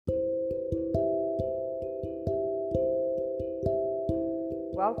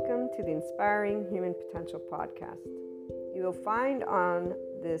Welcome to the Inspiring Human Potential podcast. You will find on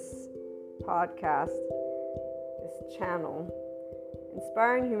this podcast, this channel,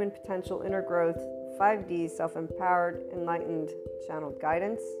 Inspiring Human Potential Inner Growth 5D Self-Empowered Enlightened Channeled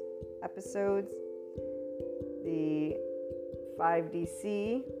Guidance episodes, the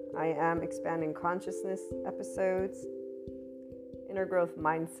 5DC I Am Expanding Consciousness episodes, Inner Growth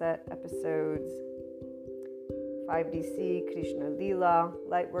Mindset episodes, 5DC Krishna Lila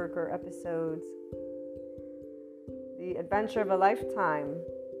Lightworker episodes, The Adventure of a Lifetime,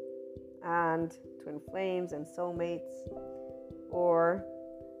 and Twin Flames and Soulmates, or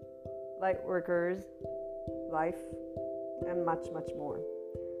Lightworkers, Life, and much, much more.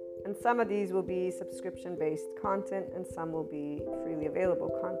 And some of these will be subscription-based content and some will be freely available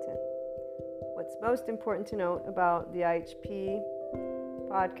content. What's most important to note about the IHP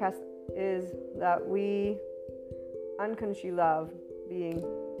podcast is that we unconsciously love being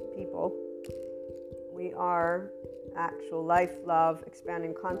people. We are actual life, love,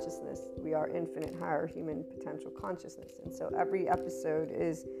 expanding consciousness. We are infinite higher human potential consciousness. And so every episode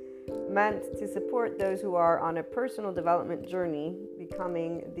is meant to support those who are on a personal development journey,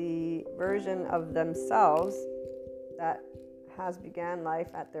 becoming the version of themselves that has began life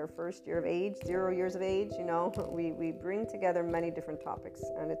at their first year of age, 0 years of age. We bring together many different topics,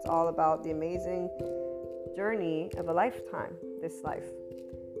 and it's all about the amazing journey of a lifetime, this life.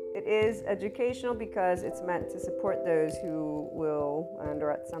 It is educational because it's meant to support those who will, and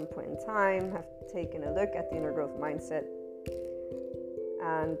or at some point in time, have taken a look at the inner growth mindset.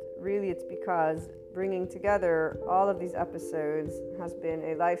 And really it's because bringing together all of these episodes has been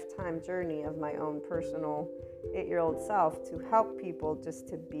a lifetime journey of my own personal 8-year-old self to help people just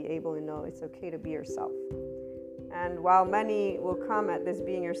to be able to know it's okay to be yourself. And while many will come at this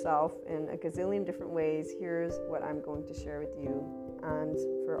being yourself in a gazillion different ways, here's what I'm going to share with you. And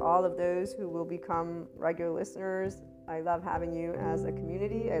for all of those who will become regular listeners, I love having you as a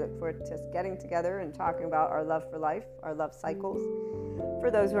community. I look forward to getting together and talking about our love for life, our love cycles. For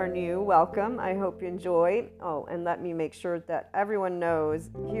those who are new, welcome. I hope you enjoy. Oh, and let me make sure that everyone knows,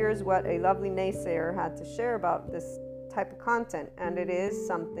 here's what a lovely naysayer had to share about this type of content. And it is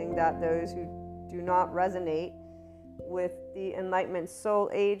something that those who do not resonate with the Enlightenment Soul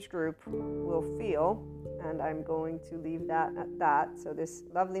age group will feel, and I'm going to leave that at that. So this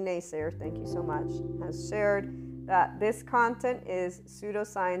lovely naysayer, thank you so much, has shared that this content is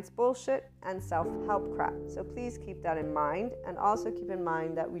pseudoscience bullshit and self-help crap. So please keep that in mind, and also keep in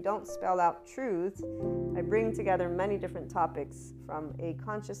mind that we don't spell out truth. I bring together many different topics from a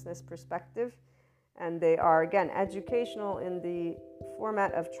consciousness perspective, and they are, again, educational in the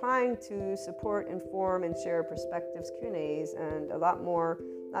format of trying to support, inform, and share perspectives, Q&As, and a lot more,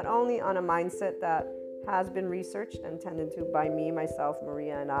 not only on a mindset that has been researched and tended to by me, myself,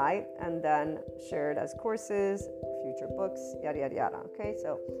 Maria, and I, and then shared as courses, future books, yada, yada, yada. Okay,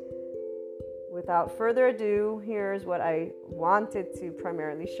 so without further ado, here's what I wanted to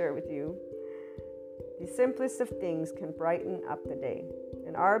primarily share with you. The simplest of things can brighten up the day.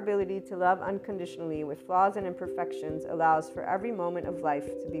 And our ability to love unconditionally with flaws and imperfections allows for every moment of life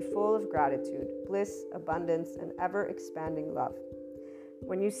to be full of gratitude, bliss, abundance, and ever-expanding love.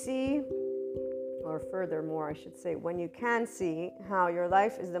 When you see, or furthermore, I should say, when you can see how your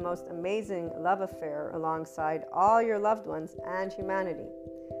life is the most amazing love affair alongside all your loved ones and humanity,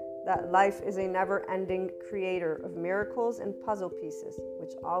 that life is a never-ending creator of miracles and puzzle pieces,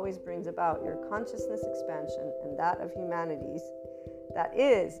 which always brings about your consciousness expansion and that of humanity's. That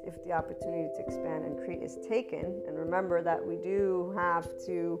is, if the opportunity to expand and create is taken. And remember that we do have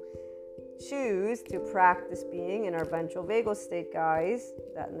to choose to practice being in our ventral vagal state, guys,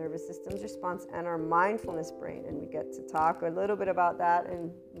 that nervous system's response, and our mindfulness brain. And we get to talk a little bit about that in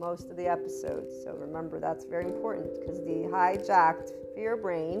most of the episodes. So remember, that's very important, because the hijacked fear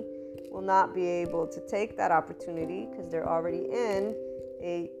brain will not be able to take that opportunity because they're already in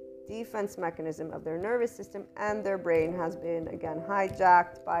a defense mechanism of their nervous system, and their brain has been, again,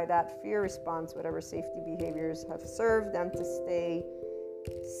 hijacked by that fear response, whatever safety behaviors have served them to stay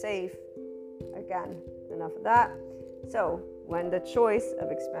safe. Again, enough of that. So when the choice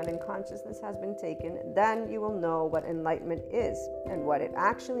of expanding consciousness has been taken, then you will know what enlightenment is and what it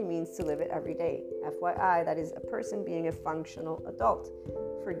actually means to live it every day. FYI, that is a person being a functional adult.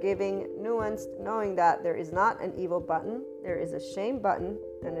 Forgiving, nuanced, knowing that there is not an evil button, there is a shame button,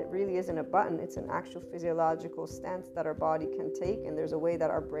 and it really isn't a button, it's an actual physiological stance that our body can take, and there's a way that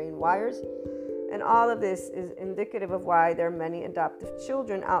our brain wires. And all of this is indicative of why there are many adoptive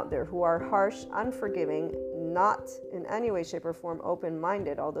children out there who are harsh, unforgiving, not in any way, shape, or form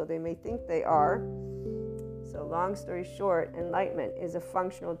open-minded, although they may think they are. So long story short, enlightenment is a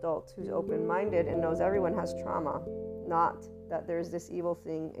functional adult who's open-minded and knows everyone has trauma, not that there's this evil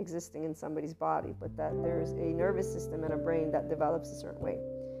thing existing in somebody's body, but that there's a nervous system and a brain that develops a certain way.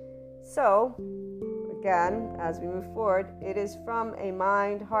 So, again, as we move forward, it is from a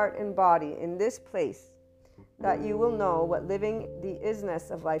mind, heart, and body in this place that you will know what living the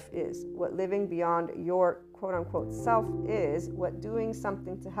isness of life is, what living beyond your quote-unquote self is, what doing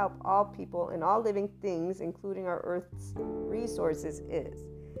something to help all people and all living things, including our Earth's resources, is.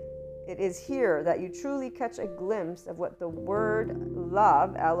 It is here that you truly catch a glimpse of what the word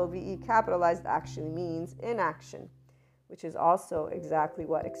love, L-O-V-E capitalized, actually means in action, which is also exactly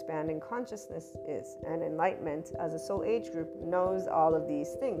what expanding consciousness is. And enlightenment, as a soul age group, knows all of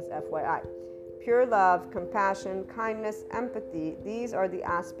these things, FYI. Pure love, compassion, kindness, empathy, these are the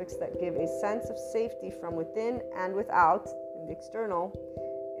aspects that give a sense of safety from within and without, in the external.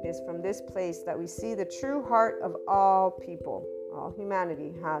 It is from this place that we see the true heart of all people. All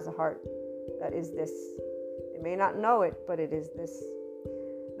humanity has a heart that is this. They may not know it, but it is this.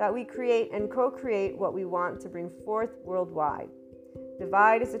 That we create and co-create what we want to bring forth worldwide.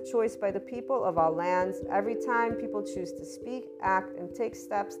 Divide is a choice by the people of all lands. Every time people choose to speak, act, and take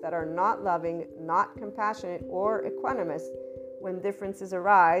steps that are not loving, not compassionate, or equanimous when differences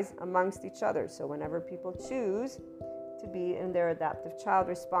arise amongst each other. So whenever people choose to be in their adaptive child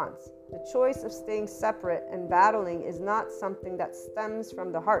response, the choice of staying separate and battling is not something that stems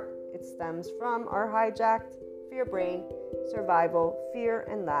from the heart. It stems from our hijacked fear brain, survival, fear,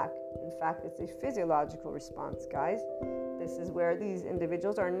 and lack. In fact, it's a physiological response, guys. This is where these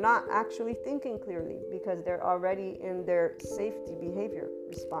individuals are not actually thinking clearly because they're already in their safety behavior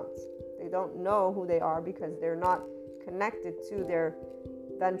response. They don't know who they are because they're not connected to their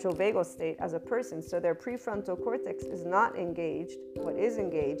ventral vagal state as a person. So their prefrontal cortex is not engaged. What is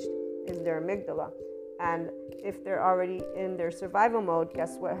engaged is their amygdala. And if they're already in their survival mode,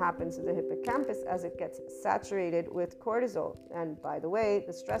 guess what happens to the hippocampus as it gets saturated with cortisol? And by the way,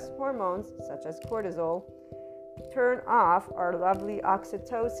 the stress hormones, such as cortisol, turn off our lovely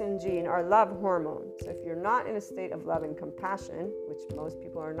oxytocin gene, our love hormone. So if you're not in a state of love and compassion, which most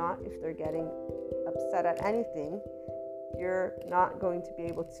people are not if they're getting upset at anything, you're not going to be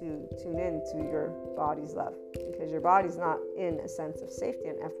able to tune in to your body's love because your body's not in a sense of safety.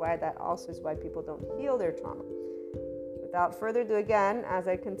 And FYI, that also is why people don't heal their trauma. Without further ado, again, as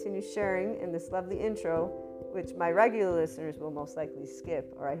I continue sharing in this lovely intro, which my regular listeners will most likely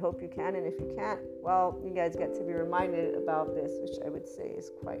skip, or I hope you can, and if you can't, well, you guys get to be reminded about this, which I would say is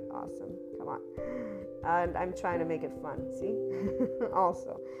quite awesome. Come on. And I'm trying to make it fun, see?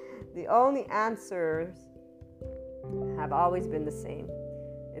 Also, the only answers have always been the same.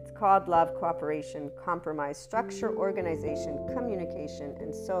 It's called love, cooperation, compromise, structure, organization, communication,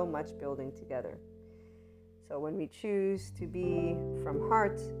 and so much building together. So when we choose to be from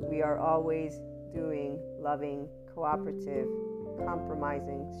heart, we are always doing loving, cooperative,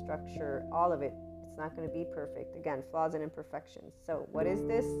 compromising, structure, all of it. It's not going to be perfect. Again, flaws and imperfections. So what is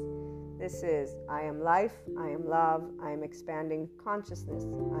this? This is I am life, I am love, I am expanding consciousness,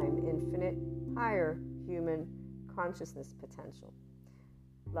 I am infinite, higher human consciousness potential.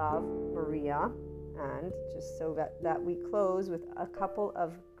 Love, Maria. And just so that we close with a couple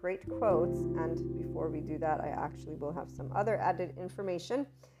of great quotes, and before we do that, I actually will have some other added information.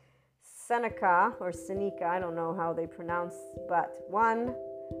 Seneca, or Seneca, I don't know how they pronounce, but one,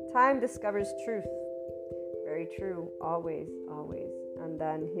 time discovers truth. Very true, always, always. And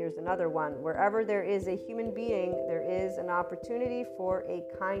then here's another one. Wherever there is a human being, there is an opportunity for a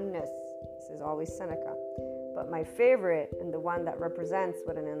kindness. This is always Seneca. But my favorite, and the one that represents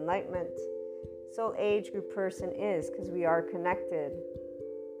what an enlightenment soul age group person is, because we are connected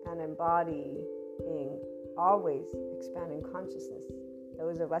and embodying always expanding consciousness.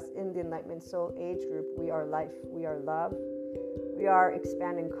 Those of us in the enlightenment soul age group, we are life, we are love, we are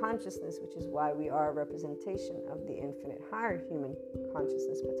expanding consciousness, which is why we are a representation of the infinite higher human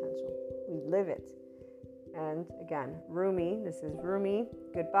consciousness potential. We live it. And again, Rumi, this is Rumi,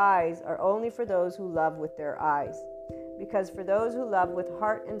 goodbyes are only for those who love with their eyes. Because for those who love with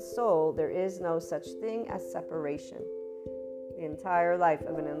heart and soul, there is no such thing as separation. The entire life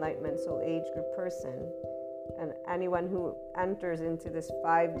of an enlightenment soul age group person, and anyone who enters into this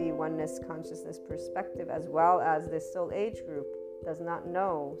 5D oneness consciousness perspective, as well as this soul age group, does not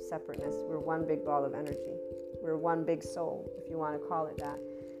know separateness. We're one big ball of energy. We're one big soul, if you want to call it that.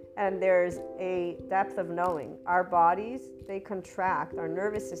 And there's a depth of knowing. Our bodies, they contract. Our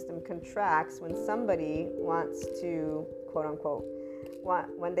nervous system contracts when somebody wants to, quote unquote,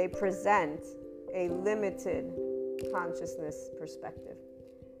 when they present a limited consciousness perspective.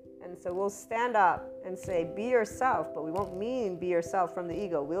 And so we'll stand up and say, be yourself, but we won't mean be yourself from the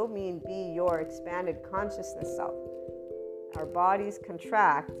ego. We'll mean be your expanded consciousness self. Our bodies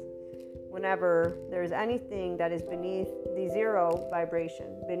contract whenever there's anything that is beneath the zero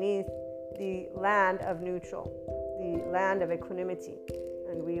vibration, beneath the land of neutral, the land of equanimity.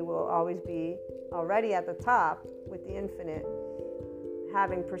 And we will always be already at the top with the infinite,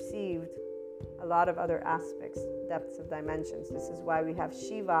 having perceived a lot of other aspects, depths of dimensions. This is why we have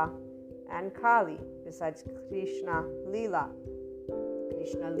Shiva and Kali, besides Krishna Lila.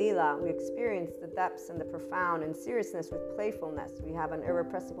 Krishna Lila, we experience the depths and the profound and seriousness with playfulness. We have an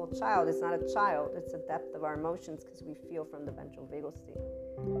irrepressible child. It's not a child, it's the depth of our emotions because we feel from the ventral vagal state.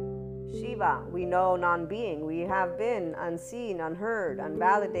 Shiva, we know non-being. We have been unseen, unheard,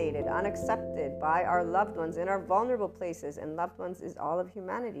 unvalidated, unaccepted by our loved ones in our vulnerable places. And loved ones is all of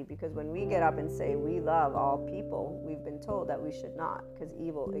humanity, because when we get up and say we love all people, we've been told that we should not, because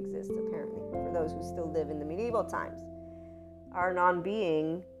evil exists apparently for those who still live in the medieval times. Our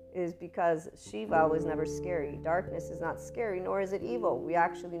non-being is because Shiva was never scary. Darkness is not scary, nor is it evil. We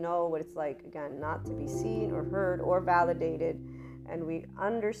actually know what it's like, again, not to be seen or heard or validated. And we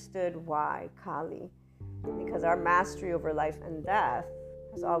understood why, Kali, because our mastery over life and death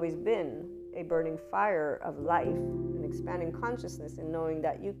has always been a burning fire of life, an expanding consciousness, and knowing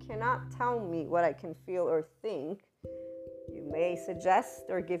that you cannot tell me what I can feel or think. You may suggest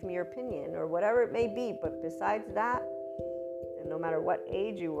or give me your opinion or whatever it may be, but besides that, and no matter what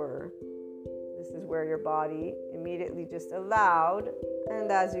age you were, this is where your body immediately just allowed,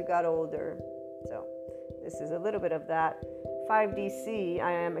 and as you got older. So this is a little bit of that 5DC,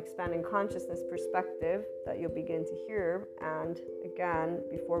 I am expanding consciousness perspective that you'll begin to hear. And again,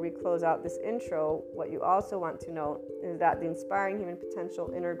 before we close out this intro, what you also want to know is that the Inspiring Human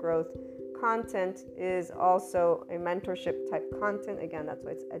Potential Inner Growth content is also a mentorship type content. Again, that's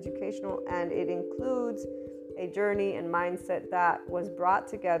why it's educational, and it includes a journey and mindset that was brought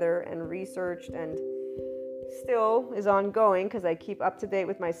together and researched and still is ongoing, because I keep up to date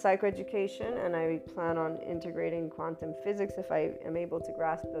with my psychoeducation, and I plan on integrating quantum physics if I am able to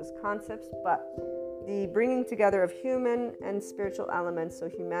grasp those concepts. But the bringing together of human and spiritual elements, so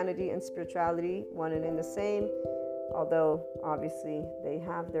humanity and spirituality, one and in the same, although obviously they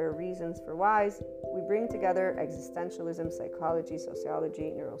have their reasons for whys, we bring together existentialism, psychology,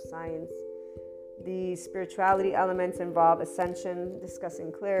 sociology, neuroscience. The spirituality elements involve ascension,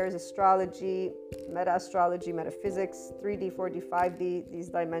 discussing clairs, astrology, meta-astrology, metaphysics, 3D, 4D, 5D, these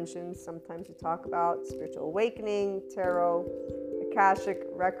dimensions. Sometimes we talk about spiritual awakening, tarot, Akashic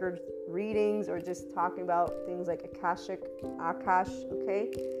record readings, or just talking about things like Akashic, Akash,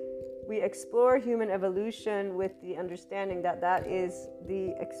 okay? We explore human evolution with the understanding that that is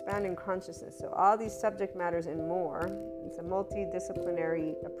the expanding consciousness. So all these subject matters and more. It's a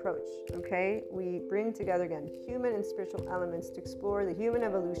multidisciplinary approach, okay? We bring together, again, human and spiritual elements to explore the human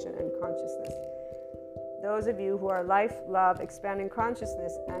evolution and consciousness. Those of you who are life, love, expanding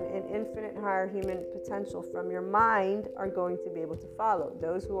consciousness, and in infinite higher human potential from your mind are going to be able to follow.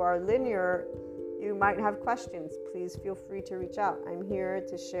 Those who are linear, you might have questions. Please feel free to reach out. I'm here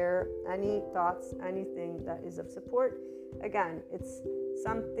to share any thoughts, anything that is of support. Again, it's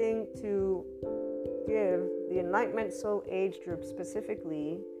something to give the Enlightenment Soul Age group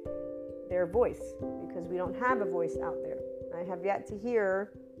specifically their voice, because we don't have a voice out there. I have yet to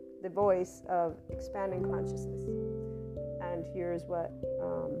hear the voice of expanding consciousness. And here's what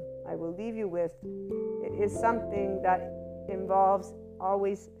I will leave you with. It is something that involves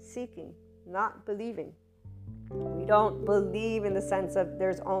always seeking, not believing. We don't believe in the sense of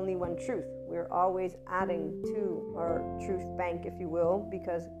there's only one truth. We're always adding to our truth bank, if you will,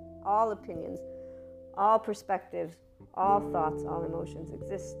 because all opinions, all perspectives, all thoughts, all emotions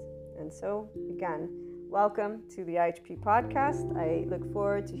exist. And so, again, welcome to the IHP podcast. I look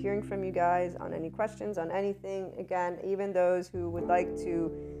forward to hearing from you guys on any questions, on anything. Again, even those who would like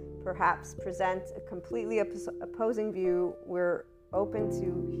to perhaps present a completely opposing view, we're open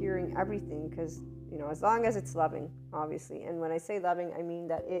to hearing everything, because, you know, as long as it's loving, obviously. And when I say loving, I mean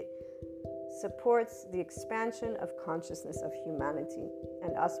that it supports the expansion of consciousness of humanity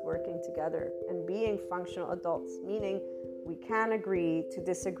and us working together and being functional adults, meaning we can agree to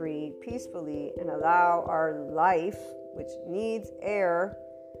disagree peacefully and allow our life, which needs air,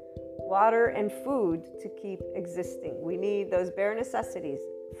 water, and food to keep existing. We need those bare necessities.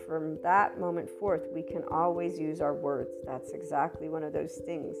 From that moment forth, we can always use our words. That's exactly one of those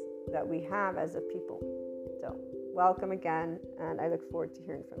things that we have as a people. So, welcome again, and I look forward to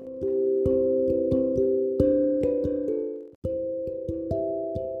hearing from you.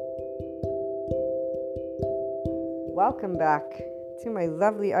 Welcome back to my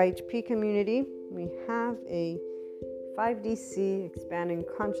lovely IHP community. We have a 5DC expanding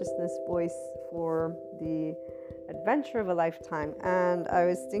consciousness voice for the adventure of a lifetime. And I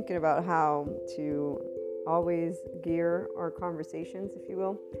was thinking about how to always gear our conversations, if you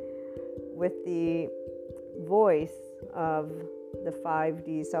will, with the voice of the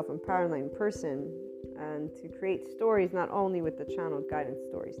 5D self-empowerment person, and to create stories not only with the channeled guidance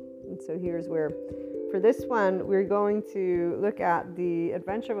stories. And so here's where, for this one, we're going to look at the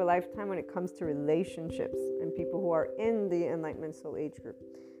adventure of a lifetime when it comes to relationships and people who are in the Enlightenment Soul Age group.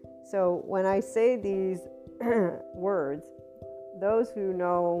 So when I say these words, those who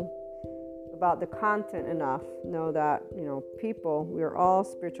know about the content enough know that, people, we're all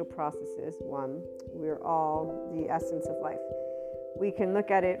spiritual processes. One, we're all the essence of life. We can look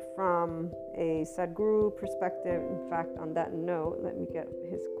at it from a Sadhguru perspective. In fact, on that note, let me get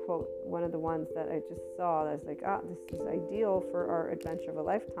his quote. One of the ones that I just saw that's like, this is ideal for our adventure of a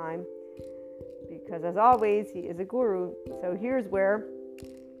lifetime, because as always, he is a guru. So here's where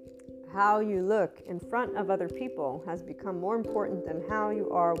how you look in front of other people has become more important than how you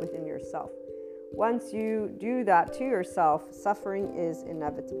are within yourself. Once you do that to yourself, suffering is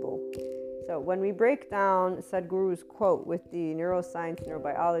inevitable. So when we break down Sadhguru's quote with the neuroscience,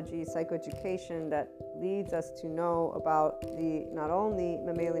 neurobiology, psychoeducation that leads us to know about the not only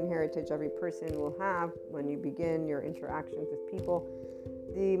mammalian heritage every person will have when you begin your interactions with people,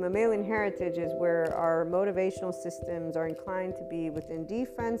 the mammalian heritage is where our motivational systems are inclined to be within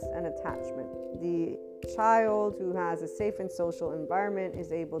defense and attachment. The child who has a safe and social environment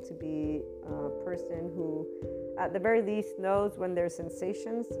is able to be a person who, at the very least, knows when their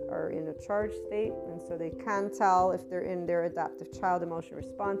sensations are in a charged state, and so they can tell if they're in their adaptive child emotion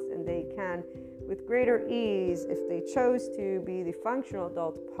response, and they can, with greater ease, if they chose to be the functional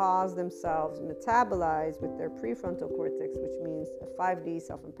adult, pause themselves, metabolize with their prefrontal cortex, which means a 5D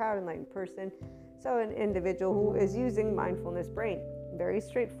self-empowered enlightened person, so an individual who is using mindfulness brain. Very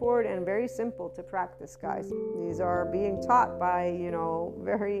straightforward and very simple to practice, guys. These are being taught by,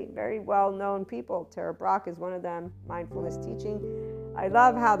 very, very well-known people. Tara Brach is one of them, mindfulness teaching. I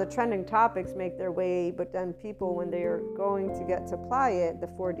love how the trending topics make their way, but then people, when they're going to get to apply it, the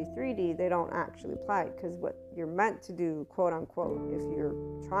 4D, 3D, they don't actually apply it, because what you're meant to do, quote unquote, if you're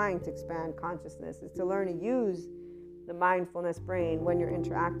trying to expand consciousness, is to learn to use the mindfulness brain when you're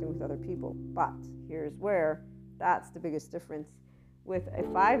interacting with other people. But here's where that's the biggest difference. With a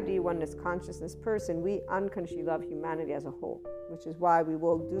 5D oneness consciousness person, we unconsciously love humanity as a whole, which is why we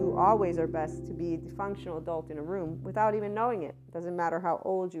will do always our best to be the functional adult in a room without even knowing it. Doesn't matter how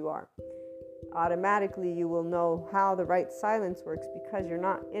old you are. Automatically, you will know how the right silence works, because you're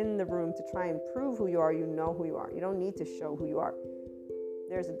not in the room to try and prove who you are. You know who you are. You don't need to show who you are.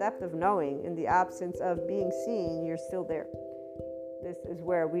 There's a depth of knowing. In the absence of being seen, you're still there. This is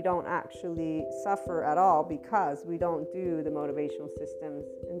where we don't actually suffer at all, because we don't do the motivational systems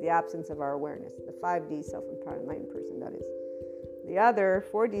in the absence of our awareness. The 5D self-empowered enlightened person, that is. The other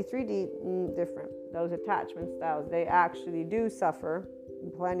 4D, 3D, different. Those attachment styles, they actually do suffer.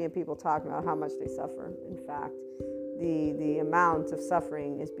 Plenty of people talking about how much they suffer. In fact, the amount of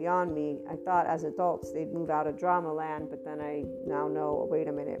suffering is beyond me. I thought as adults they'd move out of drama land, but then I now know, wait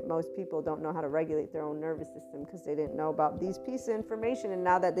a minute, most people don't know how to regulate their own nervous system because they didn't know about these pieces of information, and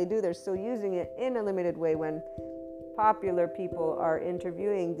now that they do, they're still using it in a limited way. When popular people are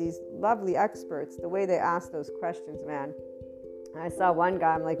interviewing these lovely experts, the way they ask those questions, man. I saw one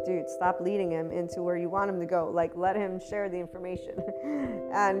guy, I'm like, dude, stop leading him into where you want him to go. Like, let him share the information.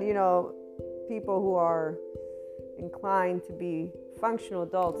 And, people who are inclined to be functional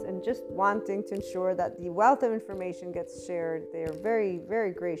adults and just wanting to ensure that the wealth of information gets shared, they are very,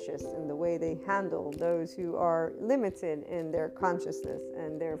 very gracious in the way they handle those who are limited in their consciousness,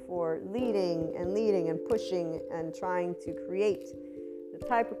 and therefore leading and pushing and trying to create the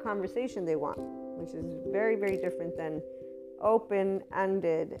type of conversation they want, which is very, very different than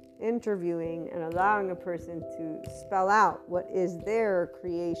open-ended interviewing and allowing a person to spell out what is their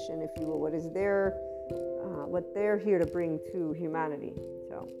creation, if you will, what they're here to bring to humanity.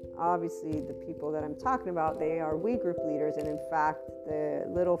 So obviously the people that I'm talking about, they are we group leaders, and in fact the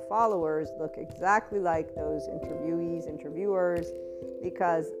little followers look exactly like those interviewers,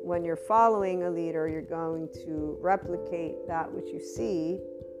 because when you're following a leader, you're going to replicate that which you see.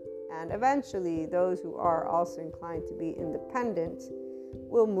 And eventually, those who are also inclined to be independent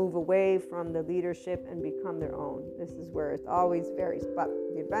will move away from the leadership and become their own. This is where it always varies. But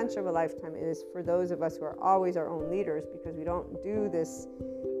the adventure of a lifetime is for those of us who are always our own leaders, because we don't do this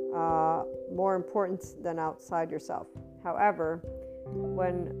more important than outside yourself. However,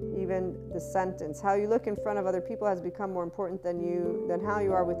 when even the sentence, how you look in front of other people has become more important than how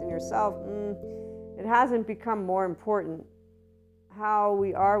you are within yourself. It hasn't become more important. How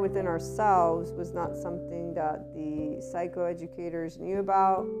we are within ourselves was not something that the psychoeducators knew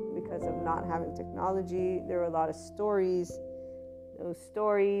about because of not having technology. There were a lot of stories. Those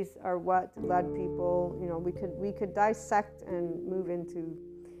stories are what led people, we could dissect and move into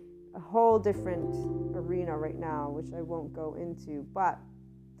a whole different arena right now, which I won't go into, but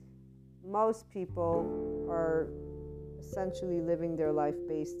most people are essentially living their life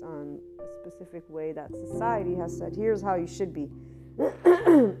based on a specific way that society has said, here's how you should be.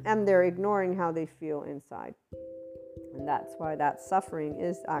 And they're ignoring how they feel inside. And that's why that suffering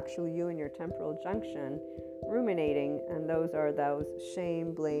is actually you in your temporal junction ruminating, and those are those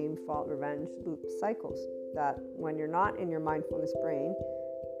shame, blame, fault, revenge loop cycles that when you're not in your mindfulness brain,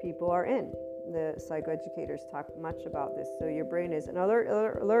 people are in. The psychoeducators talk much about this. So your brain is an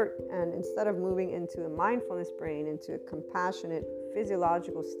alert, and instead of moving into a mindfulness brain, into a compassionate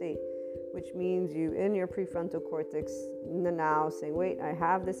physiological state, which means you in your prefrontal cortex in the now saying, wait, I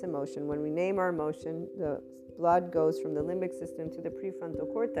have this emotion. When we name our emotion, the blood goes from the limbic system to the prefrontal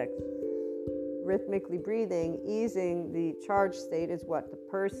cortex. Rhythmically breathing, easing the charged state is what the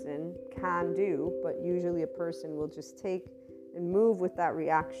person can do, but usually a person will just take and move with that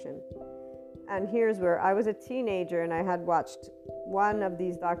reaction. And here's where I was a teenager and I had watched one of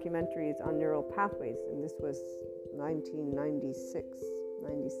these documentaries on neural pathways, and this was 1996,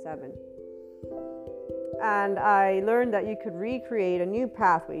 97. And I learned that you could recreate a new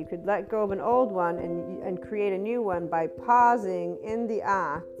pathway. You could let go of an old one and create a new one by pausing in the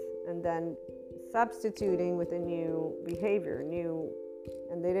act and then substituting with a new behavior,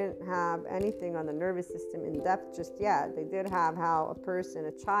 and they didn't have anything on the nervous system in depth just yet. They did have how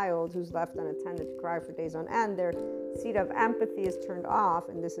a child who's left unattended to cry for days on end, their seat of empathy is turned off,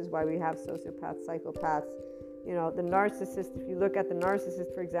 and this is why we have sociopaths, psychopaths. The narcissist, if you look at the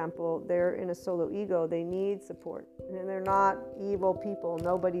narcissist, for example, they're in a solo ego. They need support, and they're not evil people.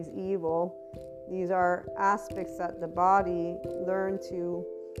 Nobody's evil. These are aspects that the body learned to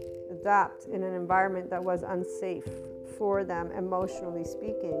adapt in an environment that was unsafe for them, emotionally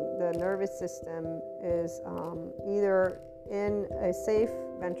speaking. The nervous system is either in a safe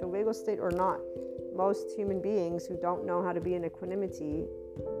ventral vagal state or not. Most human beings who don't know how to be in equanimity,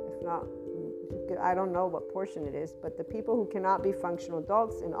 if not, I don't know what portion it is, but the people who cannot be functional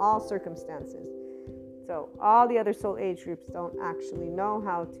adults in all circumstances. So all the other soul age groups don't actually know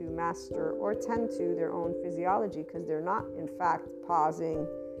how to master or tend to their own physiology because they're not, in fact, pausing,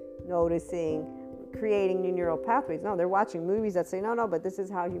 noticing, creating new neural pathways. No, they're watching movies that say, no, but this is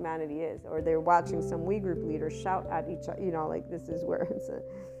how humanity is. Or they're watching some we group leader shout at each other, like this is where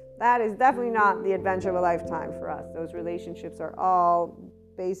that is definitely not the adventure of a lifetime for us. Those relationships are all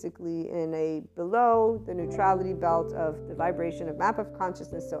basically in a below the neutrality belt of the vibration of map of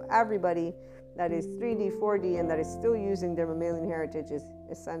consciousness. So everybody that is 3D, 4D, and that is still using their mammalian heritage is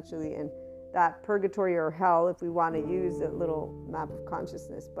essentially in that purgatory or hell, if we want to use a little map of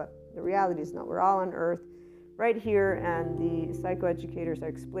consciousness. But the reality is, no, we're all on earth right here, and the psychoeducators are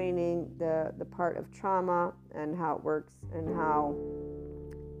explaining the part of trauma and how it works and how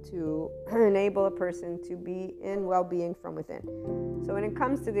to enable a person to be in well-being from within. So when it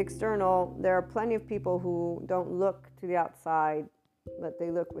comes to the external, there are plenty of people who don't look to the outside, but they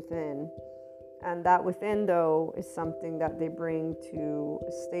look within. And that within, though, is something that they bring to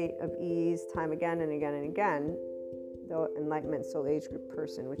a state of ease time again and again and again, the enlightenment soul age group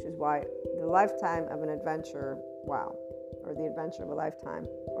person, which is why the lifetime of an adventure, wow, or the adventure of a lifetime,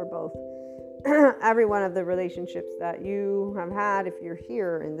 or both. Every one of the relationships that you have had, if you're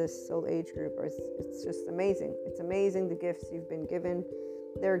here in this soul age group, it's just amazing. It's amazing the gifts you've been given.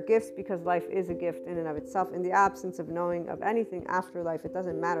 They're gifts because life is a gift in and of itself. In the absence of knowing of anything after life, it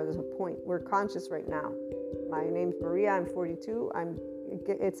doesn't matter. There's a point. We're conscious right now. My name's Maria. I'm 42.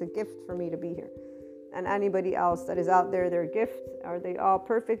 It's a gift for me to be here. And anybody else that is out there, their gift, are they all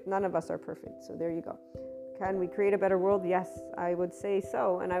perfect? None of us are perfect. So there you go. Can we create a better world? Yes, I would say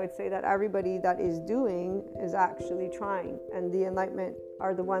so. And I would say that everybody that is doing is actually trying. And the enlightenment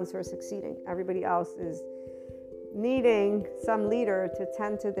are the ones who are succeeding. Everybody else is needing some leader to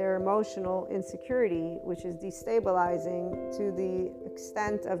tend to their emotional insecurity, which is destabilizing to the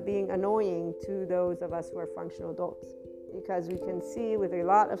extent of being annoying to those of us who are functional adults. Because we can see with a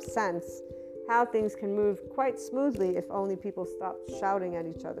lot of sense how things can move quite smoothly if only people stop shouting at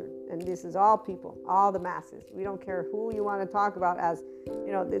each other. And this is all people, all the masses. We don't care who you want to talk about as,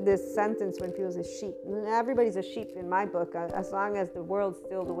 this sentence when people say sheep. And everybody's a sheep in my book, as long as the world's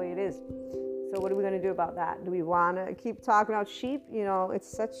still the way it is. So what are we going to do about that? Do we want to keep talking about sheep?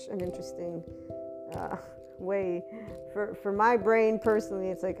 It's such an interesting way for my brain personally.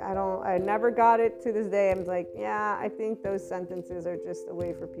 It's like I never got it to this day. I'm like, yeah, I think those sentences are just a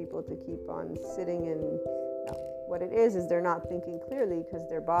way for people to keep on sitting in. No, what it is they're not thinking clearly because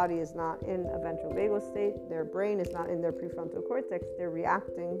their body is not in a ventral vagal state, their brain is not in their prefrontal cortex, they're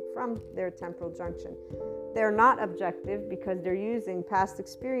reacting from their temporal junction. They're not objective because they're using past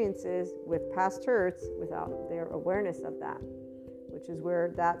experiences with past hurts without their awareness of that, which is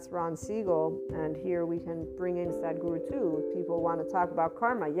where that's Ron Siegel. And here we can bring in Sadhguru too. People want to talk about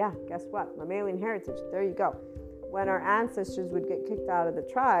karma. Yeah, guess what? Mammalian heritage. There you go. When our ancestors would get kicked out of the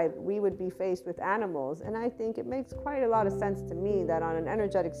tribe, we would be faced with animals. And I think it makes quite a lot of sense to me that on an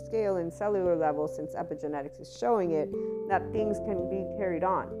energetic scale and cellular level, since epigenetics is showing it, that things can be carried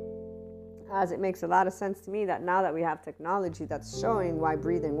on. As it makes a lot of sense to me that now that we have technology that's showing why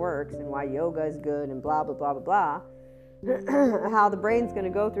breathing works and why yoga is good and blah, blah, blah, blah, blah, how the brain's going to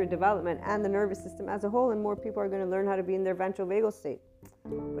go through development and the nervous system as a whole, and more people are going to learn how to be in their ventral vagal state.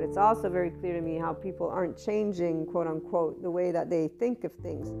 But it's also very clear to me how people aren't changing, quote unquote, the way that they think of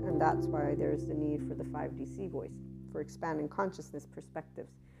things. And that's why there's the need for the 5DC voice, for expanding consciousness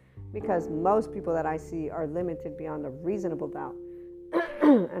perspectives. Because most people that I see are limited beyond a reasonable doubt.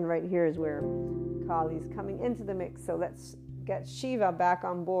 And right here is where Kali's coming into the mix. So let's get Shiva back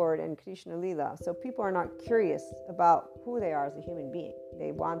on board and Krishna Lila. So people are not curious about who they are as a human being.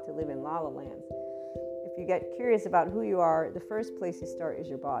 They want to live in La La Land. If you get curious about who you are, the first place you start is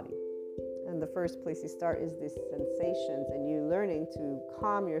your body. And the first place you start is these sensations and you learning to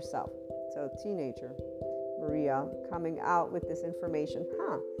calm yourself. So teenager, Maria, coming out with this information.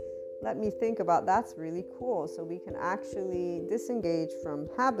 Let me think about that's really cool. So we can actually disengage from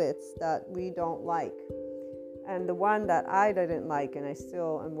habits that we don't like. And the one that I didn't like, and I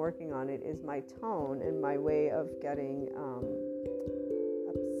still am working on it, is my tone and my way of getting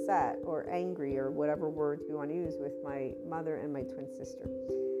upset or angry or whatever words we want to use with my mother and my twin sister.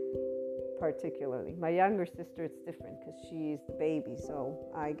 Particularly. My younger sister, it's different because she's the baby, so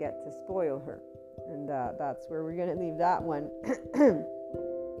I get to spoil her. And that's where we're going to leave that one.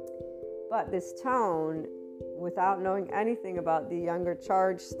 But this tone, without knowing anything about the younger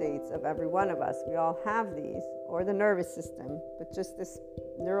charge states of every one of us, we all have these, or the nervous system, but just this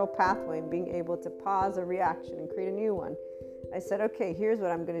neural pathway and being able to pause a reaction and create a new one. I said, okay, here's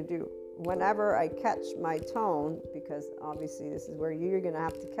what I'm going to do. Whenever I catch my tone, because obviously this is where you're going to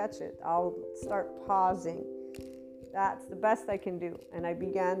have to catch it, I'll start pausing. That's the best I can do. And I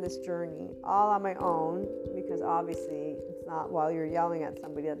began this journey all on my own, because obviously it's not while you're yelling at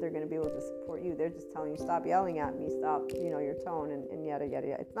somebody that they're going to be able to support you. They're just telling you, stop yelling at me, stop, your tone, and yada, yada,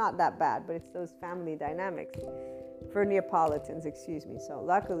 yada. It's not that bad, but it's those family dynamics for Neapolitans, excuse me. So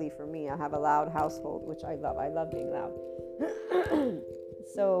luckily for me, I have a loud household, which I love. I love being loud.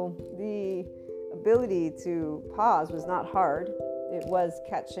 So the ability to pause was not hard. It was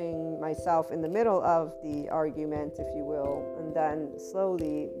catching myself in the middle of the argument, if you will, and then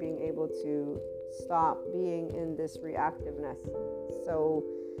slowly being able to stop being in this reactiveness. So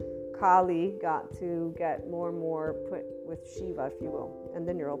Kali got to get more and more put with Shiva, if you will, and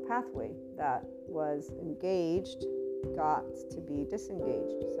the neural pathway that was engaged got to be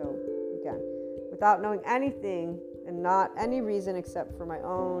disengaged. So again, without knowing anything and not any reason except for my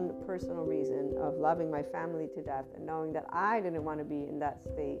own personal reason of loving my family to death and knowing that I didn't want to be in that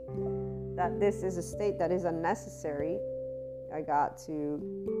state, that this is a state that is unnecessary, I got to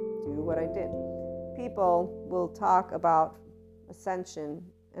do what I did. People will talk about ascension,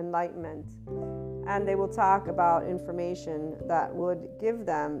 enlightenment, and they will talk about information that would give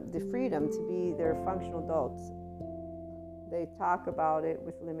them the freedom to be their functional adults. They talk about it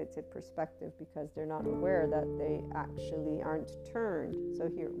with limited perspective because they're not aware that they actually aren't turned. So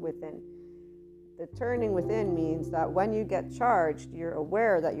here within, the turning within means that when you get charged, you're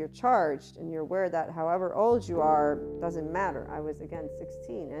aware that you're charged, and you're aware that however old you are doesn't matter. I was again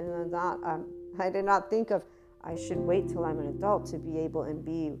 16, and I did not think of I should wait till I'm an adult to be able and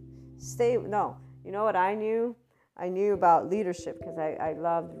stay. No, you know what I knew? I knew about leadership because I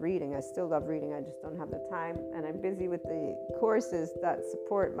loved reading. I still love reading. I just don't have the time. And I'm busy with the courses that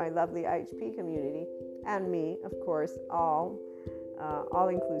support my lovely IHP community and me, of course, all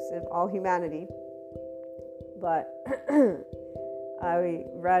inclusive, all humanity. But I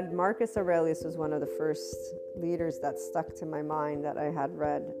read Marcus Aurelius was one of the first leaders that stuck to my mind that I had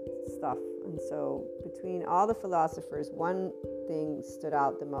read stuff. And so between all the philosophers, one thing stood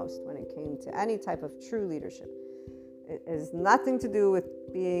out the most when it came to any type of true leadership It has nothing to do with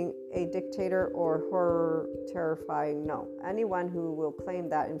being a dictator or horror, terrifying. No. Anyone who will claim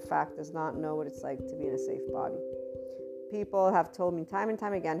that, in fact, does not know what it's like to be in a safe body. People have told me time and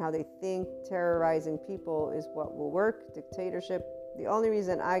time again how they think terrorizing people is what will work. Dictatorship. The only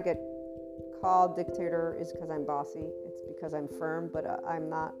reason I get called dictator is because I'm bossy. It's because I'm firm, but I'm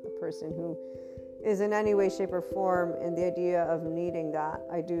not a person who is in any way, shape, or form in the idea of needing that.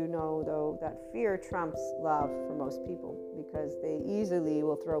 I do know, though, that fear trumps love for most people, because they easily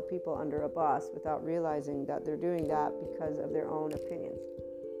will throw people under a bus without realizing that they're doing that because of their own opinions.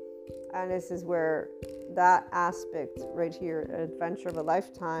 And this is where that aspect right here, adventure of a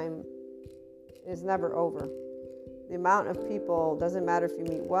lifetime, is never over. The amount of people, doesn't matter if you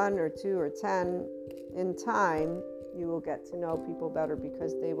meet 1 or 2 or 10, in time, you will get to know people better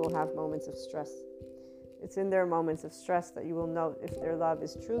because they will have moments of stress. It's in their moments of stress that you will note if their love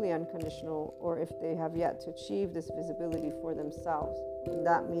is truly unconditional or if they have yet to achieve this visibility for themselves. And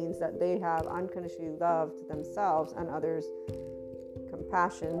that means that they have unconditionally loved themselves and others.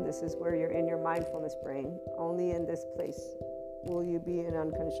 Compassion, this is where you're in your mindfulness brain. Only in this place will you be in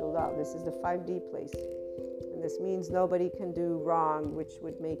unconditional love. This is the 5D place. And this means nobody can do wrong, which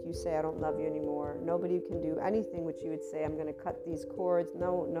would make you say, I don't love you anymore. Nobody can do anything which you would say, I'm going to cut these cords.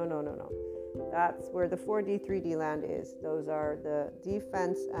 No. That's where the 4D, 3D land is. Those are the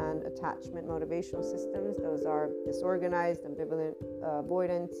defense and attachment motivational systems. Those are disorganized, ambivalent,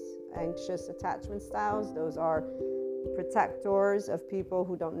 avoidant, anxious attachment styles. Those are protectors of people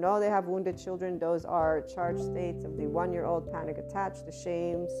who don't know they have wounded children. Those are charged states of the 1-year-old panic attached, the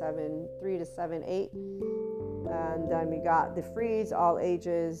shame, 3 to 7, 8. And then we got the freeze, all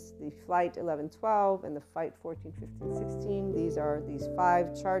ages, the flight 11, 12, and the fight 14, 15, 16. These are these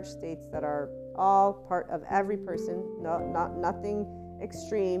 5 charged states that are all part of every person. Nothing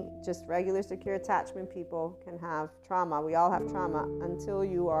extreme, just regular secure attachment people can have trauma. We all have trauma until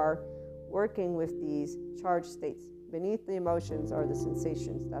you are working with these charged states. Beneath the emotions are the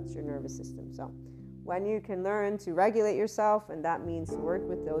sensations. That's your nervous system. So when you can learn to regulate yourself, and that means to work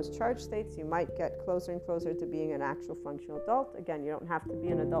with those charged states, you might get closer and closer to being an actual functional adult. Again, you don't have to be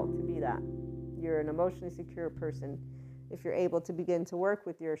an adult to be that. You're an emotionally secure person if you're able to begin to work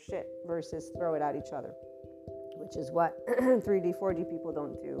with your shit versus throw it at each other, which is what 3D, 4D people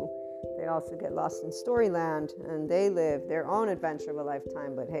don't do. They also get lost in storyland and they live their own adventure of a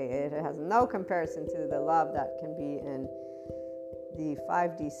lifetime. But hey, it has no comparison to the love that can be in the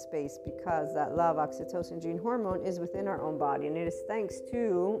 5D space, because that love, oxytocin gene hormone, is within our own body. And it is thanks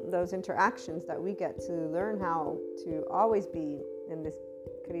to those interactions that we get to learn how to always be in this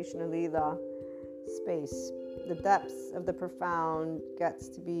Krishna Lila space. The depths of the profound gets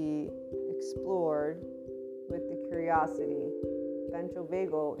to be explored with the curiosity. Ventral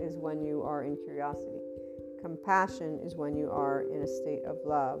vagal is when you are in curiosity. Compassion is when you are in a state of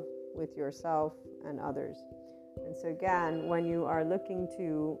love with yourself and others. And so again, when you are looking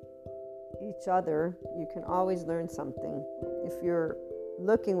to each other, you can always learn something. If you're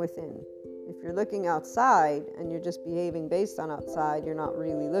looking within, if you're looking outside and you're just behaving based on outside, you're not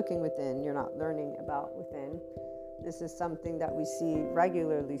really looking within, you're not learning about within. This is something that we see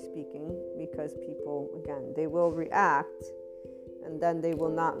regularly speaking, because people, again, they will react and then they will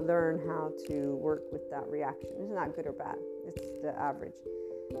not learn how to work with that reaction. It's not good or bad, it's the average.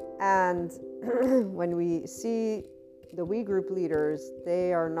 And when we see the we group leaders,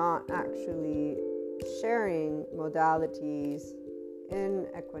 they are not actually sharing modalities in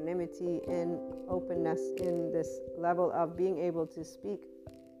equanimity, in openness, in this level of being able to speak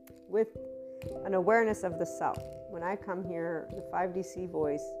with an awareness of the self. When I come here, the 5DC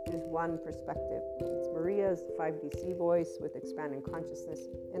voice is one perspective. It's Maria's 5DC voice with expanding consciousness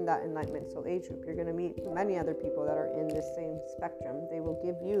in that enlightenment soul age group. You're going to meet many other people that are in this same spectrum. They will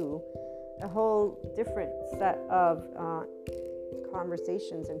give you a whole different set of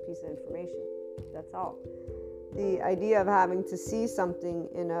conversations and pieces of information. That's all. The idea of having to see something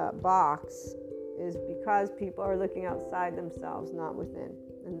in a box is because people are looking outside themselves, not within.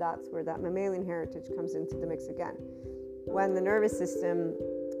 And that's where that mammalian heritage comes into the mix again. When the nervous system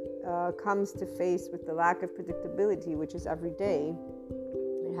comes to face with the lack of predictability, which is every day,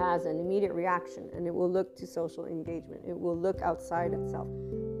 it has an immediate reaction, and it will look to social engagement. It will look outside itself.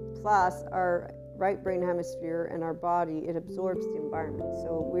 Plus, our right brain hemisphere and our body, it absorbs the environment.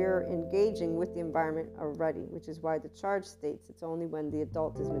 So we're engaging with the environment already, which is why the charge states it's only when the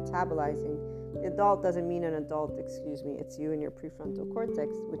adult is metabolizing. The adult doesn't mean an adult, it's you and your prefrontal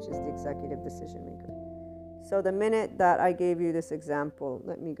cortex, which is the executive decision maker. So the minute that I gave you this example,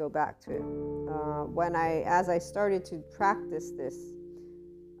 let me go back to it. As I started to practice this,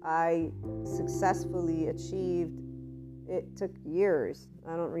 I successfully achieved it took years,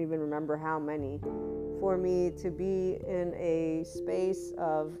 I don't even remember how many, for me to be in a space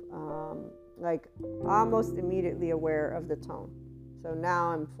of like almost immediately aware of the tone. So now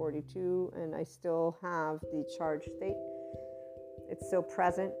I'm 42 and I still have the charged state. It's still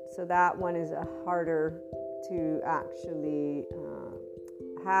present. So that one is harder to actually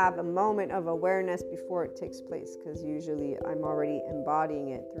have a moment of awareness before it takes place, because usually I'm already embodying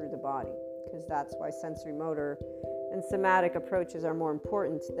it through the body, because that's why sensory motor and somatic approaches are more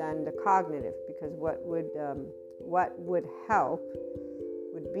important than the cognitive, because what would help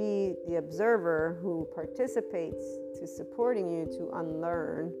would be the observer who participates to supporting you to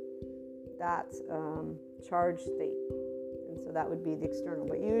unlearn that charged state. And so that would be the external.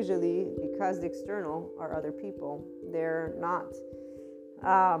 But usually, because the external are other people, they're not,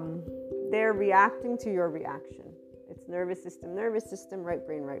 they're reacting to your reaction. It's nervous system, right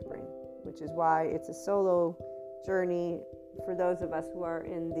brain, which is why it's a solo journey for those of us who are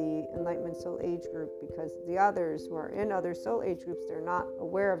in the Enlightenment Soul Age group, because the others who are in other soul age groups, they're not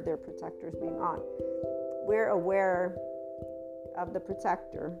aware of their protectors being on. We're aware of the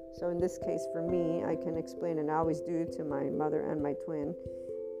protector. So in this case, for me, I can explain, and I always do to my mother and my twin,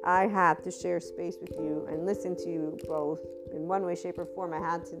 I had to share space with you and listen to you both in one way, shape, or form. I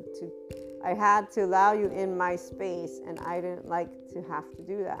had to allow you in my space, and I didn't like to have to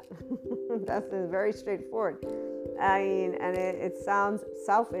do that. That's very straightforward. I mean, and it sounds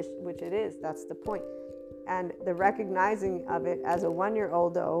selfish, which it is. That's the point. And the recognizing of it as a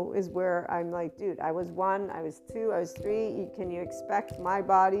 1-year-old, though, is where I'm like, dude, I was 1, I was 2, I was 3. Can you expect my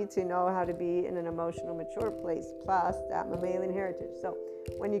body to know how to be in an emotional, mature place, plus that mammalian heritage? So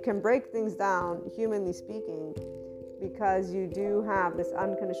when you can break things down, humanly speaking, because you do have this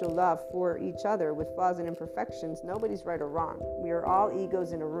unconditional love for each other with flaws and imperfections, nobody's right or wrong. We are all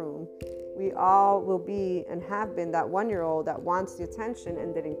egos in a room. We all will be and have been that 1-year-old that wants the attention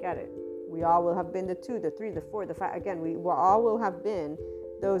and didn't get it. We all will have been the 2, the 3, the 4, the 5. Again, we all will have been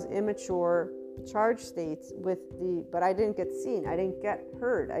those immature charged states but I didn't get seen. I didn't get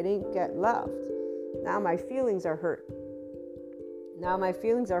heard. I didn't get loved. Now my feelings are hurt.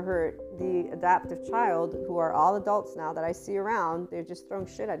 The adaptive child, who are all adults now that I see around, they're just throwing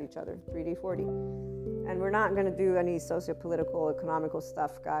shit at each other, 3D, 4D. And we're not going to do any socio-political, economical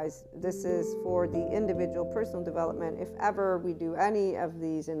stuff, guys. This is for the individual personal development. If ever we do any of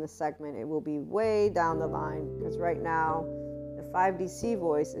these in the segment, it will be way down the line, because right now the 5DC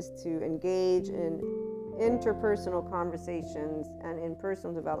voice is to engage in interpersonal conversations and in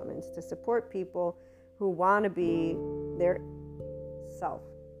personal developments to support people who want to be their self,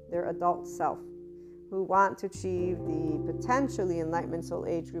 their adult self, who want to achieve the potentially Enlightenment Soul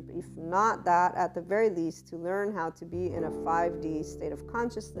Age group, if not that, at the very least, to learn how to be in a 5D state of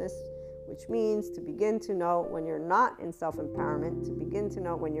consciousness, which means to begin to know when you're not in self-empowerment, to begin to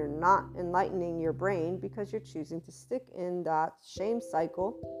know when you're not enlightening your brain because you're choosing to stick in that shame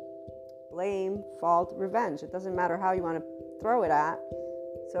cycle, blame, fault, revenge. It doesn't matter how you want to throw it at.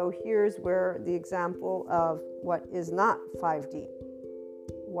 So here's where the example of what is not 5D.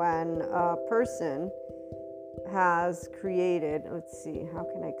 When a person has created, let's see, how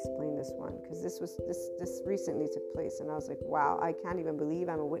can I explain this one? Because this recently took place, and I was like, wow, I can't even believe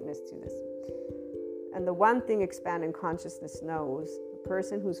I'm a witness to this. And the one thing expanding consciousness knows, a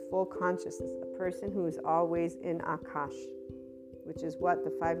person who's full consciousness, a person who is always in Akash, which is what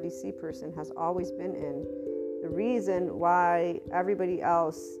the 5DC person has always been in. The reason why everybody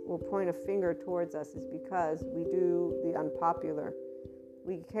else will point a finger towards us is because we do the unpopular.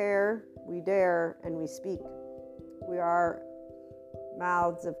 We care, we dare, and we speak. We are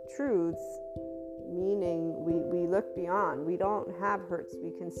mouths of truths, meaning we look beyond. We don't have hurts. We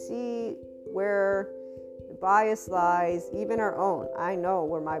can see where the bias lies, even our own. I know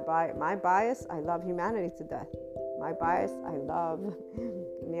where my bias, I love humanity to death. My bias, I love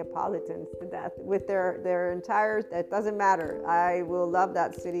Neapolitans to death. With their entire, that doesn't matter. I will love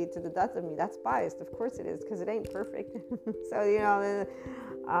that city to the death of me. That's biased. Of course it is, because it ain't perfect.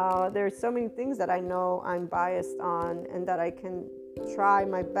 So, there's so many things that I know I'm biased on and that I can try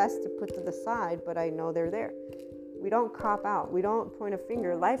my best to put to the side, but I know they're there. We don't cop out. We don't point a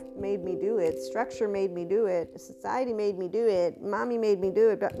finger. Life made me do it. Structure made me do it. Society made me do it. Mommy made me do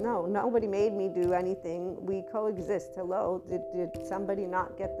it. But no, nobody made me do anything. We coexist. Hello? Did somebody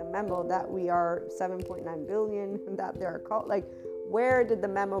not get the memo that we are 7.9 billion, that there are called? Like, where did the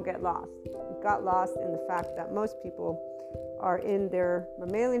memo get lost? It got lost in the fact that most people are in their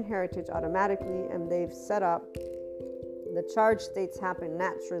mammalian heritage automatically, and they've set up the charged states happen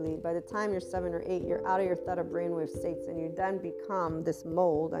naturally. By the time you're 7 or 8, you're out of your theta brainwave states, and you then become this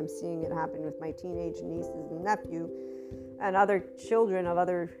mold. I'm seeing it happen with my teenage nieces and nephew, and other children of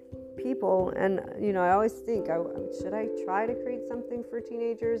other people. And I always think, should I try to create something for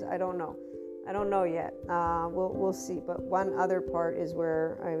teenagers? I don't know yet. We'll see. But one other part is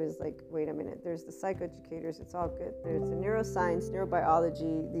where I was like, wait a minute, there's the psychoeducators, it's all good, there's the neuroscience,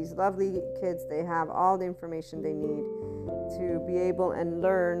 neurobiology, these lovely kids, they have all the information they need to be able and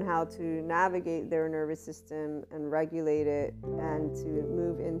learn how to navigate their nervous system and regulate it and to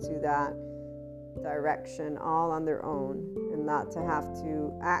move into that direction all on their own, and not to have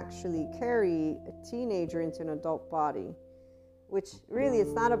to actually carry a teenager into an adult body, which really,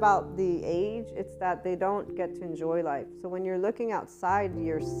 it's not about the age, it's that they don't get to enjoy life. So when you're looking outside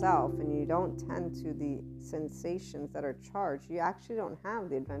yourself and you don't tend to the sensations that are charged, you actually don't have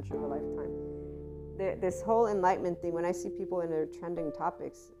the adventure of a lifetime. This whole enlightenment thing, when I see people in their trending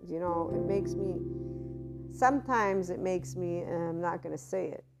topics, sometimes it makes me, I'm not going to say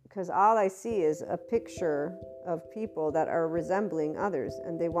it, because all I see is a picture of people that are resembling others,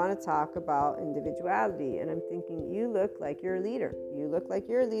 and they want to talk about individuality, and I'm thinking, you look like your leader, you look like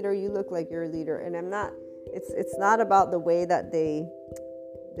your leader, you look like your leader. And I'm not, it's not about the way that they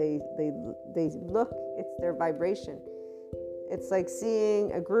look, it's their vibration. It's like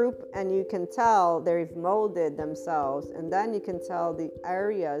seeing a group and you can tell they've molded themselves, and then you can tell the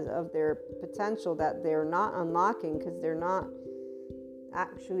areas of their potential that they're not unlocking because they're not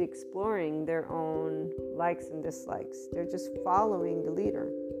actually exploring their own likes and dislikes. They're just following the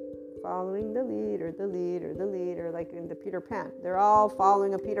leader, like in the Peter Pan. They're all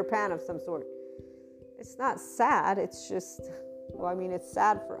following a Peter Pan of some sort. It's not sad, it's just, it's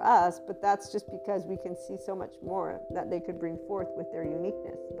sad for us, but that's just because we can see so much more that they could bring forth with their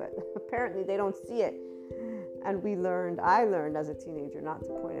uniqueness. But apparently they don't see it. And I learned as a teenager not to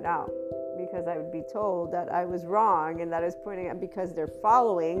point it out, because I would be told that I was wrong and that I was pointing out, because they're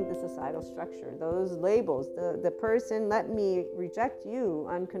following the societal structure, those labels. The person, let me reject you,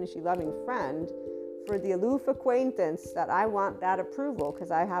 unconditionally loving friend, for the aloof acquaintance that I want that approval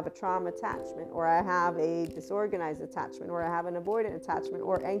because I have a trauma attachment, or I have a disorganized attachment, or I have an avoidant attachment,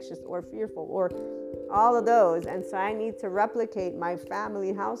 or anxious or fearful, or all of those. And so I need to replicate my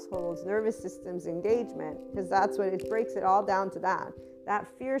family household's nervous system's engagement, because that's what it breaks it all down to. That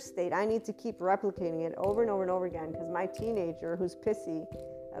fear state, I need to keep replicating it over and over and over again, because my teenager who's pissy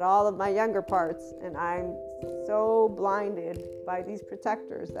at all of my younger parts, and I'm so blinded by these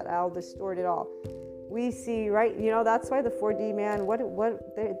protectors that I'll distort it all. We see, right, that's why the 4D man,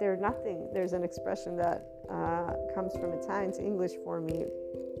 they're nothing. There's an expression that comes from Italian to English for me,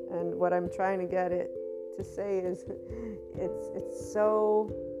 and what I'm trying to get it to say is, it's so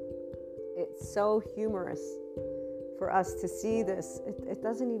humorous for us to see this. It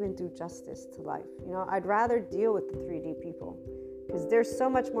doesn't even do justice to life. I'd rather deal with the 3D people, because they're so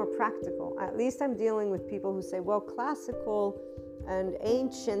much more practical. At least I'm dealing with people who say, well, classical and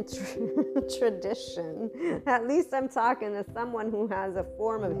ancient tradition. At least I'm talking to someone who has a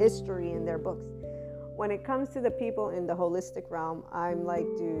form of history in their books. When it comes to the people in the holistic realm, I'm like,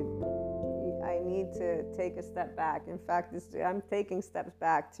 dude, I need to take a step back. In fact, I'm taking steps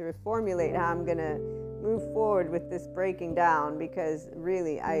back to reformulate how I'm going to move forward with this breaking down, because